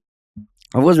 I mean,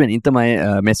 of course, when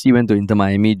Messi went to Inter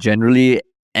Miami, generally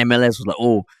MLS was like,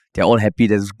 oh, they're all happy,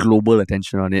 there's global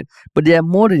attention on it. But there are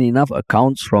more than enough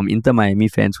accounts from Inter Miami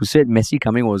fans who said Messi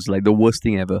coming was like the worst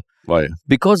thing ever. Why?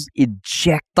 Because it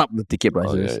jacked up the ticket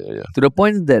prices. Yeah. To the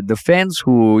point that the fans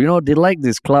who, they like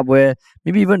this club where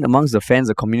maybe even amongst the fans,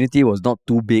 the community was not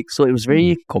too big. So it was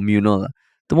very communal.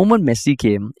 The moment Messi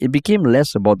came, it became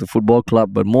less about the football club,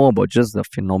 but more about just the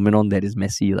phenomenon that is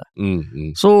Messi.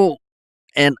 So,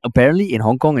 and apparently in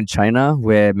Hong Kong and China,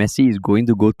 where Messi is going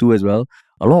to go to as well,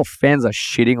 a lot of fans are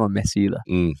shitting on Messi.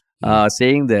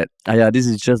 Saying that, this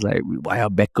is just like,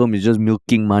 Beckham is just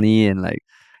milking money, and like,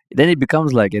 then it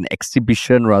becomes like an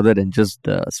exhibition rather than just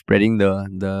spreading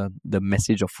the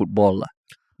message of football.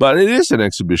 But it is an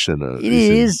exhibition. It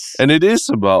is. And it is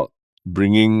about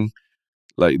bringing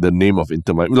like the name of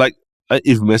Inter Miami. Like,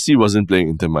 if Messi wasn't playing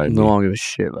Inter Miami, no one give a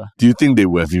shit. Do you think they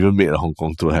would have even made a Hong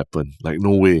Kong tour happen? Like,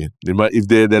 no way. They might, if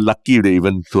they're lucky, if they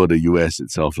even tour the US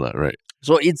itself, right?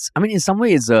 So it's, I mean, in some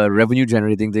way, it's a revenue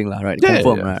generating thing, right?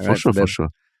 Confirm, right? For sure.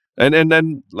 And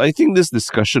then I think this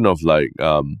discussion of like,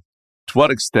 to what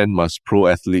extent must pro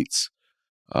athletes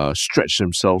stretch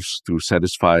themselves to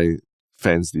satisfy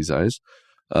fans' desires?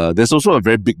 There's also a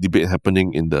very big debate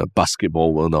happening in the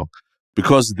basketball world now.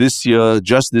 Because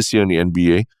just this year in the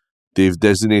NBA, they've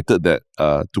designated that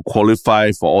to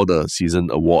qualify for all the season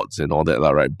awards and all that,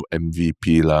 right?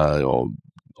 MVP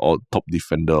or top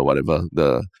defender or whatever,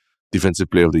 the defensive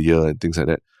player of the year and things like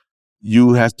that.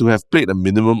 You have to have played a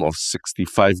minimum of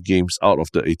 65 games out of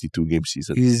the 82-game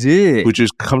season. Is it? Which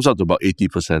comes out to about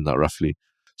 80% roughly.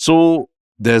 So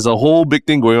there's a whole big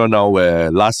thing going on now where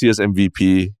last year's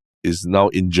MVP is now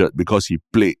injured because he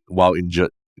played while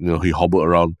injured. He hobbled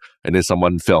around and then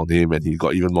someone fell on him and he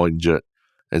got even more injured.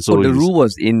 And so the rule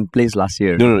was in place last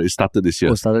year. No, it started this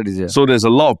year. Started this year. So there's a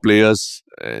lot of players,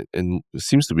 and it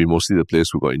seems to be mostly the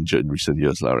players who got injured in recent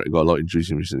years, right? Got a lot of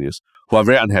injuries in recent years, who are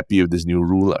very unhappy with this new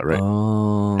rule, right?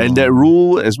 Oh. And that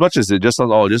rule, as much as it just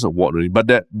sounds just a word, but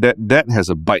that has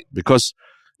a bite because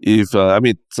if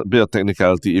it's a bit of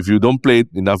technicality. If you don't play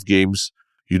enough games,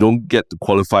 you don't get to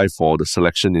qualify for the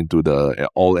selection into the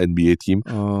All-NBA team,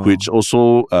 which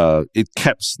also, it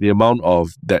caps the amount of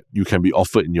that you can be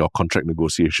offered in your contract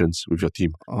negotiations with your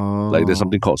team. Like there's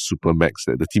something called Supermax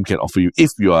that the team can offer you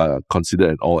if you are considered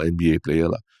an All-NBA player.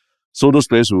 So those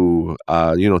players who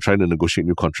are, trying to negotiate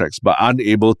new contracts but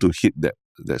unable to hit that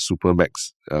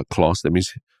Supermax clause, that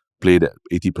means play that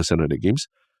 80% of the games,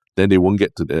 then they won't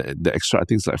get to the extra, I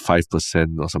think it's like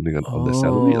 5% or something on their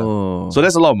salary. So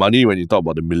that's a lot of money when you talk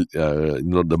about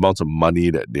the amounts of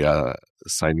money that they are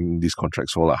signing these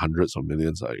contracts for, like hundreds of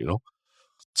millions,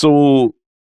 So,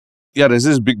 there's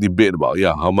this big debate about,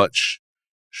 how much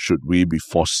should we be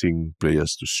forcing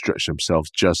players to stretch themselves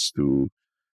just to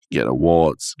get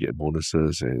awards, get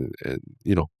bonuses, and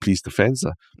please the fans.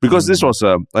 Because this was,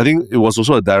 I think it was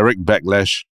also a direct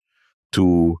backlash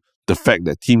to the fact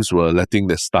that teams were letting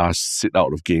their stars sit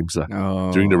out of games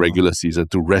during the regular season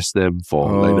to rest them for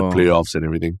like the playoffs and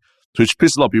everything, which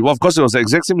pissed a lot of people off. Of course, it was the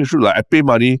exact same issue. Like, I pay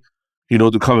money,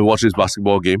 to come and watch this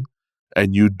basketball game,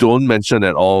 and you don't mention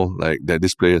at all like that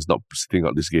this player is not sitting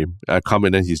out this game. I come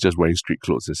and then he's just wearing street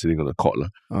clothes and sitting on the court.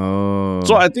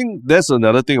 So I think that's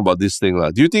another thing about this thing.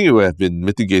 Do you think it would have been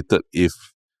mitigated if,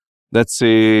 let's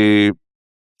say,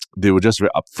 they were just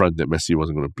very upfront that Messi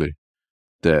wasn't going to play?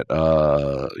 That,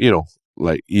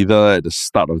 like either at the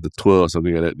start of the tour or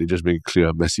something like that, they just make it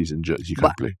clear Messi's injured, he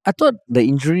can't play. I thought the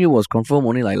injury was confirmed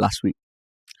only like last week.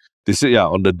 They said,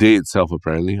 on the day itself,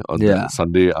 apparently, on the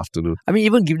Sunday afternoon. I mean,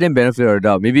 even give them benefit of the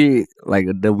doubt. Maybe like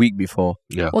the week before.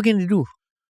 Yeah. What can they do?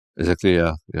 Exactly,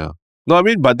 yeah. No, I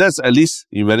mean, but that's at least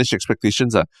you manage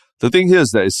expectations. The thing here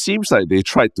is that it seems like they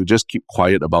tried to just keep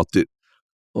quiet about it.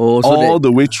 Oh, so all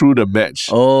the way through the match.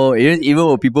 Oh, even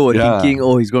when people were thinking,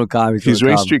 he's going to come. He's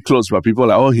wearing street clothes, but people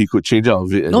are like, he could change out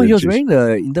of it. No, he was wearing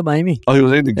the Inter Miami. Oh, he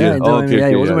was wearing the gear.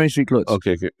 He wasn't wearing street clothes.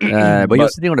 Okay. But he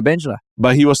was sitting on the bench.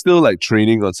 But he was still like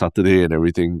training on Saturday and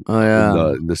everything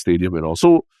in the stadium and all.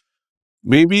 So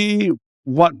maybe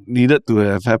what needed to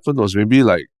have happened was maybe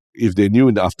like if they knew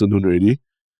in the afternoon already,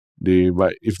 they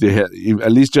might, if they had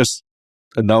at least just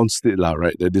announced it,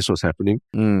 right, that this was happening.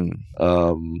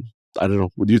 I don't know.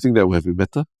 Would you think that would have been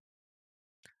better?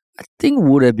 I think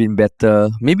would have been better.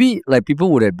 Maybe like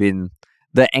people would have been,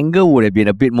 the anger would have been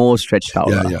a bit more stretched out.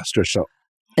 Yeah, stretched out.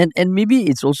 And maybe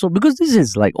it's also because this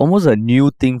is like almost a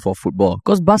new thing for football.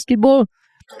 Because basketball,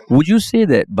 would you say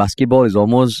that basketball is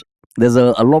almost, there's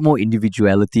a lot more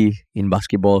individuality in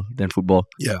basketball than football?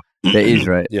 Yeah. There is,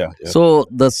 right? Yeah. So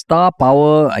the star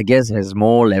power, I guess, has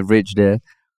more leverage there.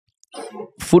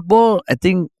 Football, I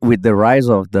think, with the rise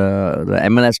of the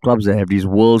MLS clubs that have these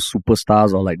world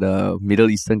superstars or like the Middle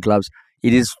Eastern clubs,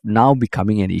 it is now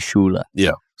becoming an issue.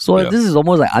 Yeah. So this is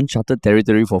almost like uncharted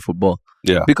territory for football.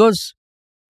 Yeah. Because,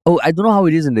 I don't know how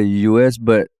it is in the US,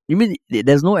 but you mean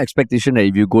there's no expectation that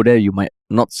if you go there, you might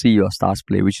not see your stars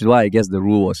play, which is why I guess the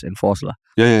rule was enforced.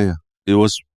 Yeah. It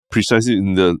was precisely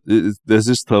there's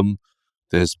this term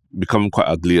that has become quite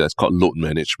ugly. It's called load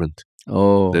management.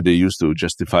 That they use to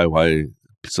justify why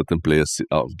certain players sit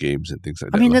out of games and things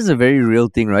like that. I mean, that's a very real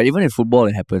thing, right? Even in football,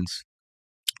 it happens.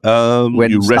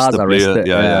 When you rest the player. Rested.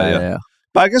 Yeah.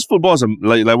 But I guess football is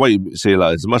like what you say,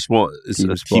 it's much more, it's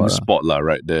a team sport,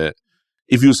 right? That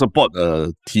if you support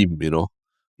a team,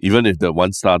 even if the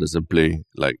one star doesn't play,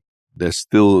 like there's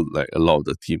still like a lot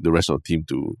of the rest of the team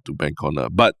to bank on.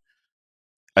 But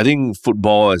I think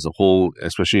football as a whole,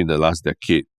 especially in the last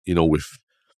decade, with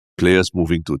players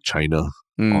moving to China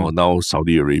or now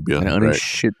Saudi Arabia, and earning right?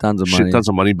 shit tons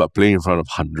of money, but playing in front of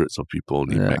hundreds of people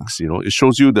only max. It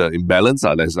shows you the imbalance.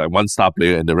 There's like one star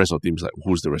player and the rest of the team's like,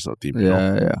 who's the rest of the team?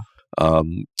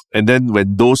 And then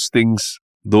when those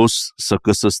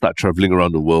circuses start traveling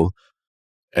around the world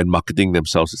and marketing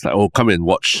themselves, it's like, come and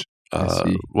watch.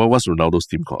 What's Ronaldo's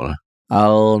team called?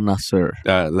 Al Nassr.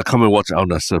 Come and watch Al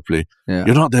Nassr play. Yeah.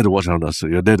 You're not there to watch Al Nassr.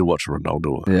 You're there to watch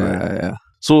Ronaldo. Yeah.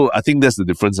 So I think that's the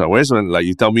difference. Whereas when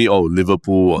you tell me,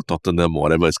 Liverpool or Tottenham or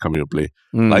whatever is coming to play,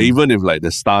 even if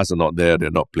the stars are not there, they're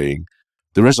not playing,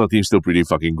 the rest of the team's still pretty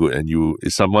fucking good. And you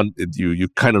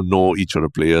kind of know each of the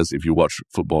players if you watch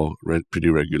football pretty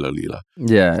regularly.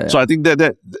 Yeah. So I think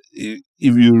that if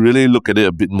you really look at it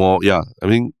a bit more, I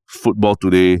mean, football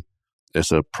today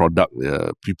as a product,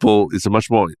 people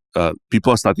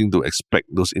are starting to expect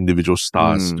those individual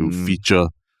stars to feature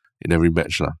in every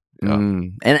match. Yeah.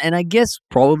 And I guess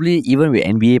probably even with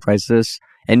NBA prices,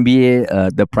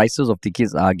 the prices of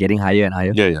tickets are getting higher and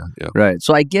higher. Yeah. Right.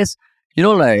 So I guess,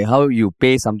 like how you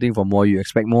pay something for more, you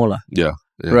expect more. Yeah.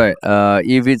 Right.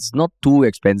 If it's not too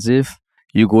expensive,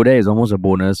 you go there, it's almost a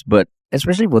bonus. But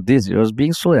especially for this, it was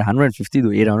being sold at $150 to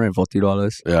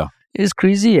 $840. Yeah. It's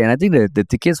crazy. And I think the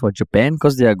tickets for Japan,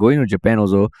 because they are going to Japan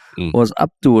also, was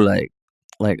up to like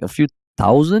a few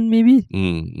thousand maybe.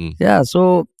 Yeah.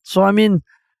 So I mean,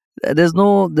 there's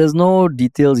no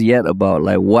details yet about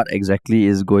like what exactly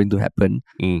is going to happen.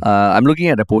 I'm looking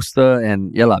at the poster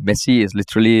and Messi is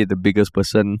literally the biggest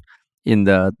person in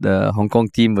the Hong Kong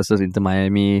team versus Inter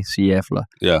Miami CF .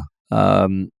 Yeah.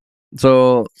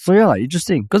 So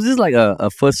interesting because this is like a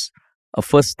first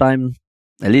time,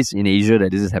 at least in Asia,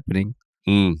 that this is happening.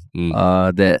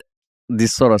 That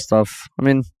this sort of stuff. I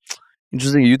mean,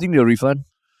 interesting. You think they'll refund?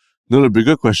 No, the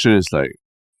bigger question is like,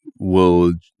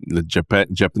 will the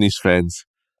Japanese fans,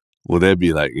 will there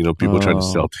be like, people trying to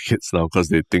sell tickets now because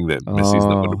they think that Messi's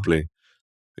not going to play?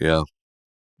 Yeah.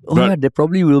 There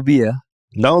probably will be.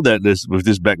 Now that with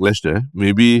this backlash there,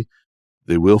 maybe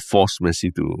they will force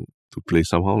Messi to play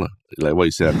somehow. Like what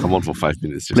you said, come on for 5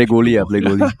 minutes. Play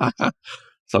goalie.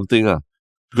 Something.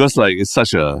 Because like it's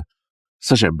such an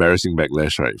embarrassing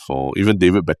backlash, right? For even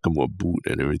David Beckham were booed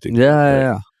and everything.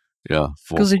 Yeah. Yeah,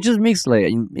 because it just makes like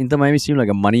Inter Miami seem like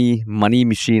a money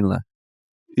machine.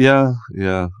 Yeah.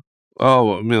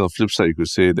 Oh, I mean, on the flip side, you could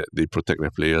say that they protect their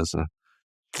players.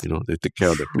 They take care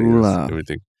of their players,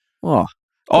 everything.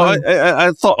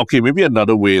 I thought, okay, maybe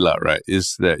another way, right,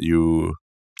 is that you,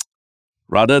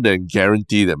 rather than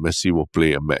guarantee that Messi will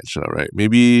play a match, right,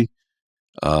 maybe,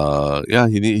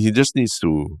 he just needs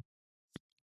to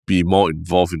be more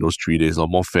involved in those 3 days or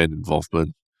more fan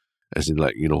involvement, as in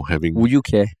like, having... Would you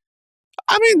care?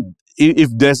 I mean, if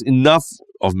there's enough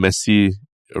of Messi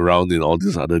around in all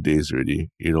these other days already,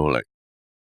 like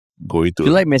going to...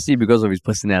 You like Messi because of his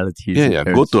personality. Yeah.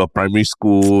 Go to a primary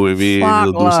school, maybe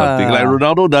he'll do something. Like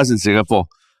Ronaldo does in Singapore.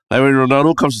 Like when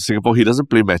Ronaldo comes to Singapore, he doesn't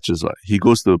play matches, right? He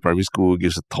goes to a primary school,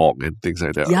 gives a talk and things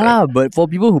like that. Yeah, right? But for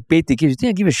people who pay tickets, you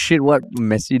think I give a shit what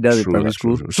Messi does in primary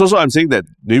school? True. So I'm saying that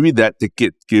maybe that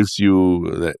ticket gives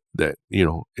you that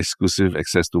exclusive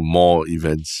access to more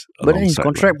events. But then his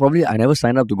contract probably, I never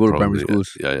signed up to go to primary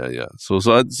schools. Yeah. So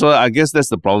I guess that's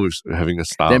the problem with having a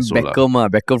star. Then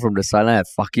Beckham from the sideline,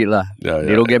 fuck it lah.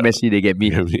 They don't get Messi, they get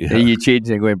me. Then he change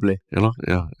and go and play.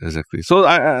 Yeah, exactly. So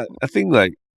I think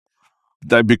like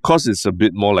because it's a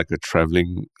bit more like a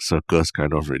traveling circus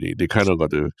kind of really, they kind of got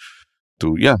to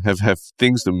have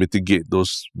things to mitigate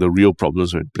the real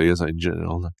problems when players are injured and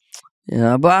all that.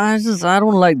 Yeah, but I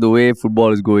don't like the way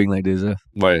football is going like this.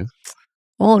 Why?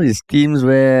 All these teams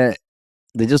where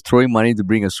they're just throwing money to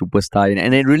bring a superstar in,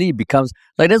 and it really becomes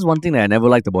like that's one thing that I never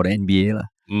liked about the NBA lah.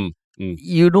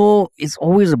 It's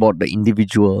always about the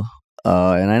individual,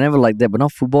 and I never liked that. But now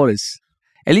football is,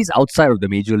 at least outside of the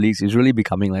major leagues, is really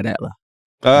becoming like that lah.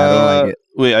 I don't like it.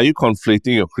 Wait, are you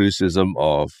conflating your criticism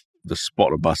of the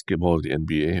sport of basketball with the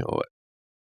NBA or what?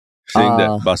 Saying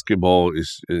that basketball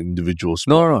is an individual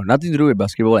sport? No, nothing to do with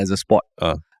basketball as a sport.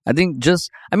 I think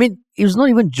it's not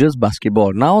even just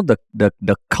basketball. Now the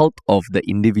cult of the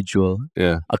individual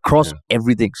across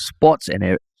everything, sports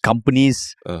and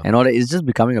companies and all that, is just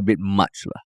becoming a bit much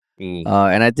lah.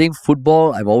 And I think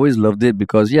football, I've always loved it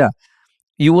because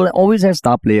you will always have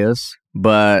star players,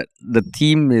 but the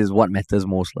team is what matters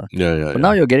most lah. But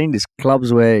now you're getting these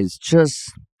clubs where it's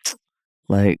just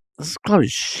like, this club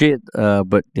is shit,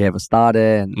 but they have a star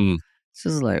there and it's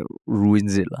just like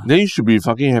ruins it lah. Then you should be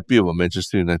fucking happy about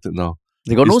Manchester United now.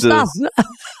 They got no stars.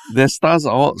 Their stars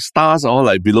are all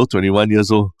like below 21 years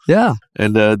old. Yeah.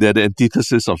 And they're the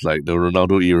antithesis of like the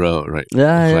Ronaldo era, right?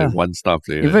 Yeah. Like one star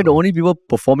player. In fact, the only people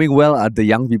performing well are the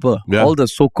young people. Yeah. All the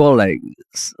so-called like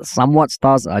somewhat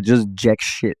stars are just jack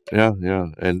shit. Yeah.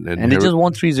 And they just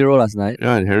won 3-0 last night.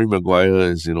 Yeah, and Harry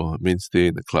Maguire is, a mainstay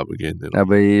in the club again. Yeah,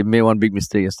 but he made one big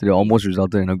mistake yesterday. Almost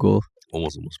resulted in a goal.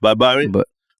 Almost. But I mean,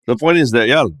 the point is that,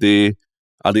 they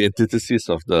are the antithesis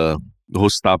of the whole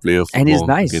star player football. And he's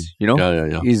nice, again.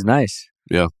 Yeah. He's nice.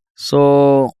 Yeah.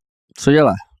 So yeah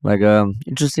lah. Like,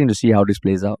 interesting to see how this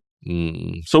plays out.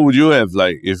 So would you have,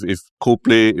 like, if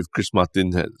Coldplay, if Chris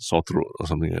Martin had sore throat or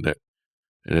something like that,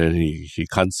 and then he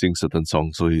can't sing certain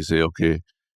songs, so he say, okay,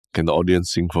 can the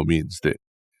audience sing for me instead?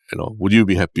 Would you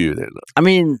be happy with that? I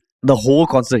mean, the whole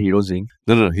concert he don't sing.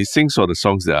 No, he sings for the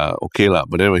songs that are okay lah,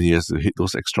 but then when he has to hit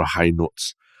those extra high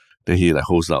notes, then he like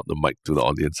holds out the mic to the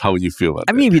audience. How would you feel about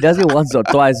that? I mean, if he does it once or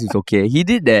twice, it's okay. He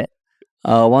did that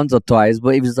once or twice,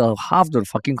 but if it's half the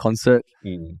fucking concert,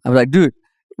 I'm like, dude,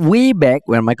 way back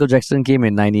when Michael Jackson came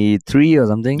in 93 or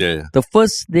something, the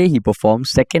first day he performed,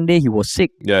 second day he was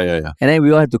sick. Yeah. And then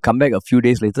we all had to come back a few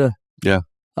days later. Yeah.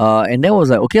 And that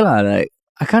was like, okay lah, like,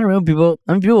 I can't remember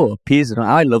people were pissed.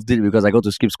 I loved it because I got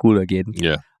to skip school again.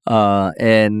 Yeah.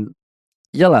 And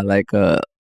yeah lah, like,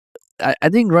 I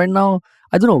think right now,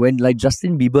 I don't know, when like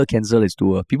Justin Bieber cancelled his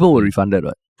tour, people were refunded,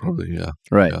 right? Probably, yeah.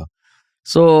 Right. Yeah.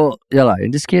 So, yeah lah,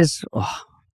 in this case,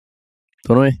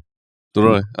 don't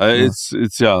know. It's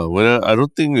well, I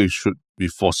don't think you should be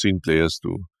forcing players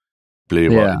to play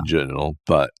while injured,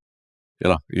 but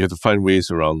you have to find ways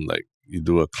around, like, you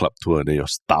do a club tour and then your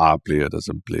star player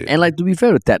doesn't play. And like, to be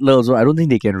fair to Tadler also, I don't think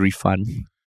they can refund.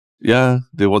 Yeah,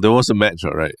 there was a match,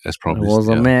 right? As promised. There was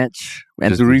a match.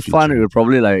 And to refund, it would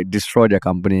probably like destroy their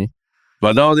company.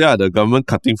 But now, the government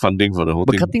cutting funding for the whole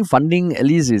thing. But cutting funding, at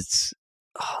least it's,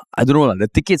 I don't know, the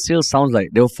ticket sales sounds like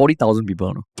there were 40,000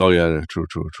 people. No? Oh yeah, true.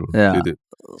 Yeah.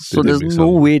 So there's no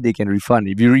way they can refund.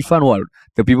 If you refund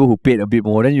the people who paid a bit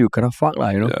more, then you kind of fuck lah,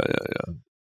 Yeah.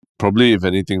 Probably, if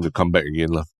anything, to come back again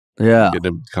lah. Yeah. Get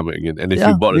them to come back again. And if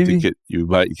you bought a ticket, you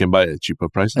can buy at a cheaper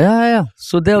price. Yeah.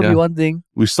 So that'll be one thing.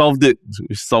 We solved it.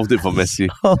 We solved it for Messi.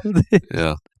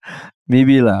 Yeah.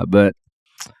 Maybe lah, but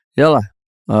yeah lah.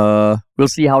 We'll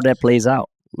see how that plays out.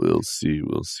 We'll see.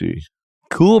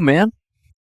 Cool, man.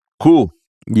 Cool.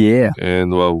 Yeah.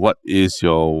 And what is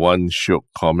your one shock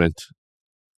comment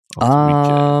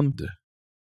of the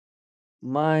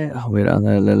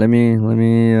weekend? Let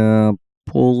me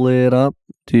pull it up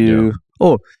to.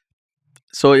 Oh,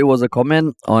 so it was a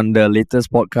comment on the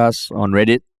latest podcast on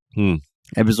Reddit,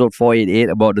 episode 488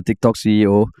 about the TikTok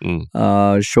CEO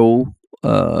show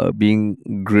being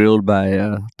grilled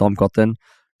by Tom Cotton.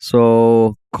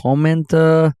 So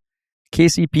commenter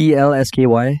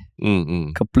KCPLSKY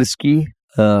Kaplisky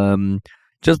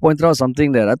just pointed out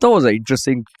something that I thought was an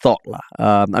interesting thought.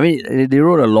 I mean, they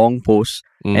wrote a long post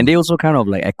and they also kind of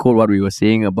like echoed what we were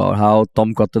saying about how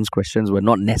Tom Cotton's questions were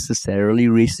not necessarily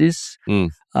racist.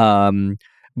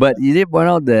 But he did point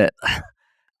out that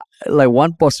like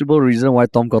one possible reason why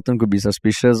Tom Cotton could be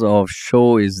suspicious of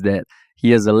Show is that he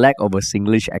has a lack of a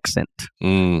Singlish accent.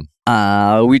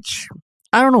 Which,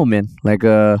 I don't know, man. Like,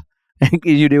 they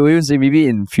will even say maybe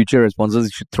in future responses,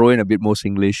 you should throw in a bit more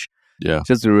Singlish. Yeah.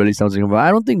 Just to really sound Singapore. I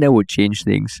don't think that would change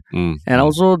things. And I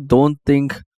also don't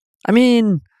think, I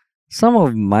mean, some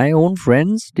of my own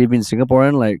friends, they've been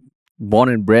Singaporean, like born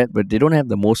and bred, but they don't have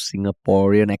the most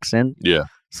Singaporean accent. Yeah.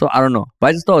 So I don't know. But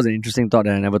I just thought it was an interesting thought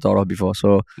that I never thought of before.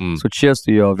 So cheers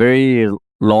to your very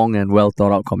long and well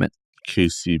thought out comment.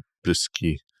 Casey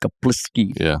Plisky.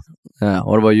 Kaplisky. Yeah.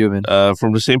 What about you, man?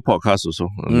 From the same podcast also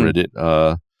on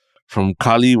Reddit. From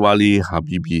Kali Wali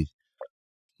Habibi.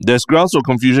 There's grounds for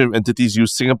confusion if entities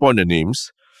use Singapore in their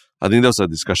names. I think there was a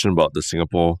discussion about the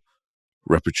Singapore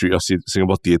Repertory or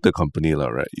Singapore Theatre Company,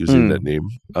 right? Using that name.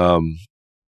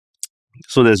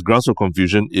 So there's grounds for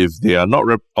confusion if they are not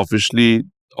officially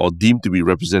or deemed to be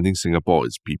representing Singapore or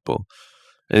its people.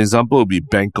 An example would be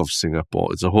Bank of Singapore.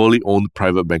 It's a wholly owned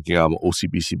private banking arm,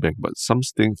 OCBC Bank, but some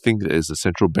think that it's the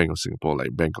Central Bank of Singapore,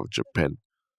 like Bank of Japan.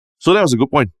 So that was a good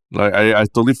point. Like I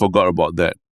totally forgot about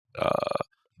that.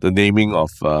 The naming of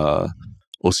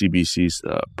OCBC's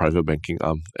private banking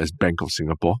arm as Bank of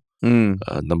Singapore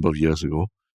a number of years ago.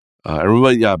 I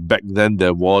remember, back then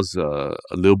there was a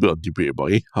little bit of debate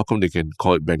about, how come they can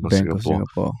call it Bank of Singapore?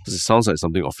 Because it sounds like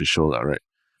something official, right?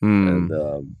 And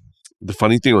the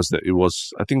funny thing was that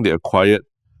I think they acquired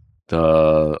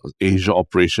the Asia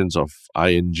operations of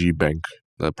ING Bank,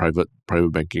 the private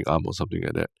banking arm or something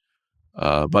like that.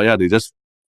 But yeah, they just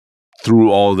threw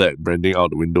all that branding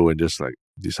out the window and just like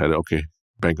decided, okay,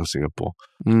 Bank of Singapore,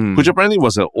 which apparently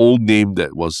was an old name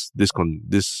that was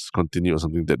discontinued or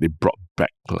something that they brought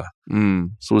back.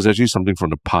 So it's actually something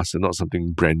from the past and not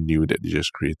something brand new that they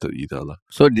just created either.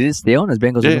 So did it stay on as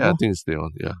Bank of Singapore? Yeah, I think it stay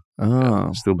on, yeah. Oh.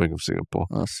 Yeah, still Bank of Singapore.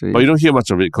 I see. But you don't hear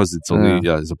much of it because it's only,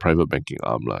 it's a private banking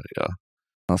arm. Yeah.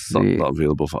 I see. Not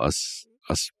available for us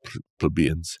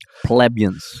plebeians.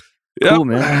 Yep. Cool,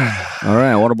 man. All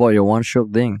right, what about your one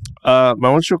shook thing? My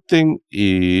one shook thing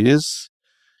is...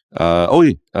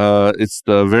 it's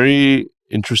the very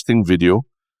interesting video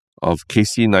of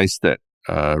Casey Neistat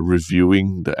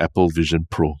reviewing the Apple Vision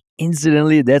Pro.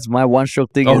 Incidentally, that's my one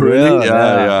shook thing. Oh, really?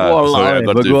 Yeah. Sorry, I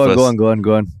got it first.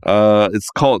 Go on. It's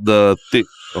called the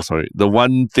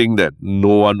one thing that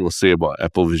no one will say about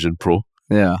Apple Vision Pro.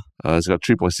 Yeah. It's got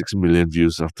 3.6 million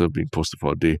views after being posted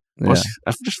for a day.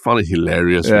 I've just found it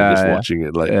hilarious watching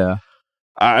it.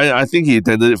 I think he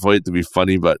intended it for it to be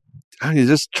funny, but he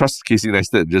just trusts Casey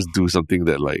Neistat and just do something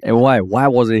that like... And why? Why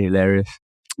was it hilarious?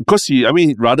 Because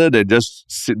rather than just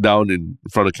sit down in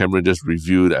front of the camera and just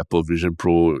review the Apple Vision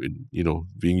Pro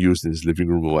being used in his living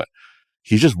room or what,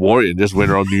 he just wore it and just went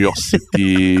around New York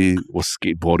City, was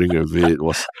skateboarding with it,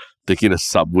 was taking a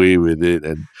subway with it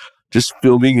and just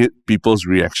filming people's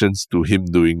reactions to him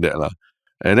doing that.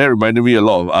 And that reminded me a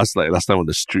lot of us, like last time on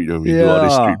the street when we do all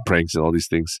these street pranks and all these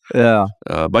things. Yeah.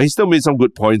 But he still made some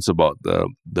good points about the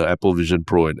Apple Vision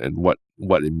Pro and what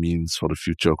it means for the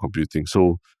future of computing.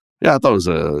 So, I thought it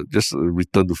was just a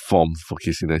return to form for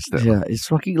Casey Neistat. Yeah, it's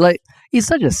fucking it's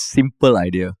such a simple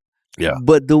idea. Yeah.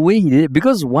 But the way he did it,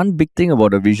 because one big thing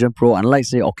about the Vision Pro, unlike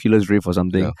say Oculus Rift or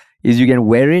something, is you can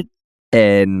wear it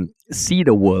and see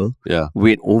the world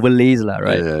with overlays,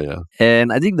 right? Yeah.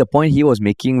 And I think the point he was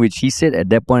making, which he said at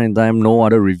that point in time, no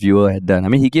other reviewer had done. I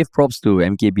mean, he gave props to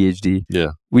MKBHD,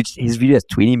 which his video has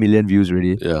 20 million views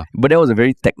already. Yeah. But that was a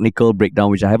very technical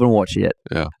breakdown, which I haven't watched yet.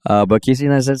 Yeah. But Casey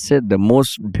Neistat said the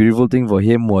most beautiful thing for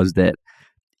him was that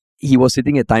he was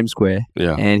sitting at Times Square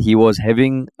and he was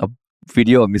having a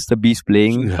video of Mr. Beast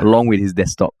playing along with his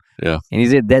desktop. Yeah. And he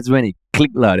said that's when it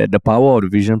clicked that the power of the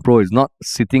Vision Pro is not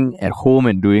sitting at home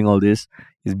and doing all this,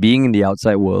 it's being in the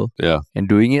outside world and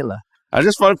doing it. I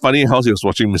just found it funny how he was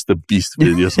watching Mr. Beast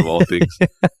videos of all things.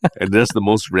 And there's the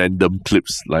most random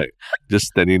clips, like just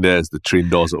standing there as the train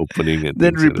doors are opening and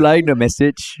then replying the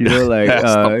message,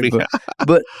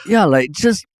 but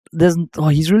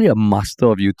he's really a master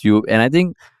of YouTube. And I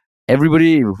think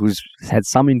everybody who's had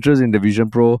some interest in the Vision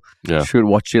Pro should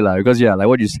watch it because like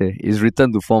what you say, it's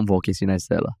return to form for Casey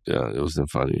Neistat. Yeah, it was then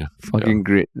funny. Fucking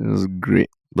great. It was great.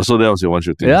 But so that was your one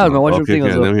shook thing. Yeah, my one shook thing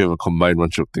also. Then we have a combined one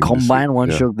shook thing.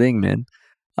 Shook thing, man.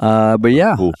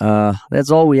 Cool.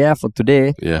 That's all we have for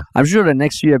today. Yeah. I'm sure the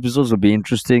next few episodes will be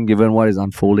interesting given what is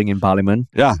unfolding in Parliament.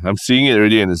 Yeah, I'm seeing it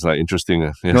already and it's like interesting.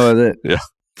 No, is it? Yeah.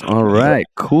 All right,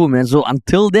 cool, man. So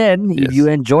until then, if you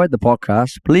enjoyed the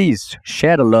podcast, please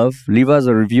share the love. Leave us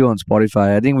a review on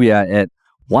Spotify. I think we are at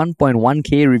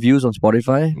 1.1k reviews on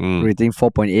Spotify, rating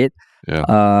 4.8. Yeah.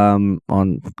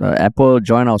 On Apple,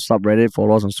 join our subreddit,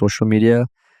 follow us on social media.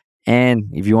 And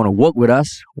if you want to work with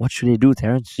us, what should they do,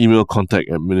 Terrence? Email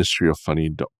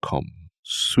contact@ministryoffunny.com.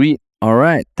 Sweet. All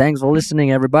right. Thanks for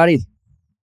listening, everybody.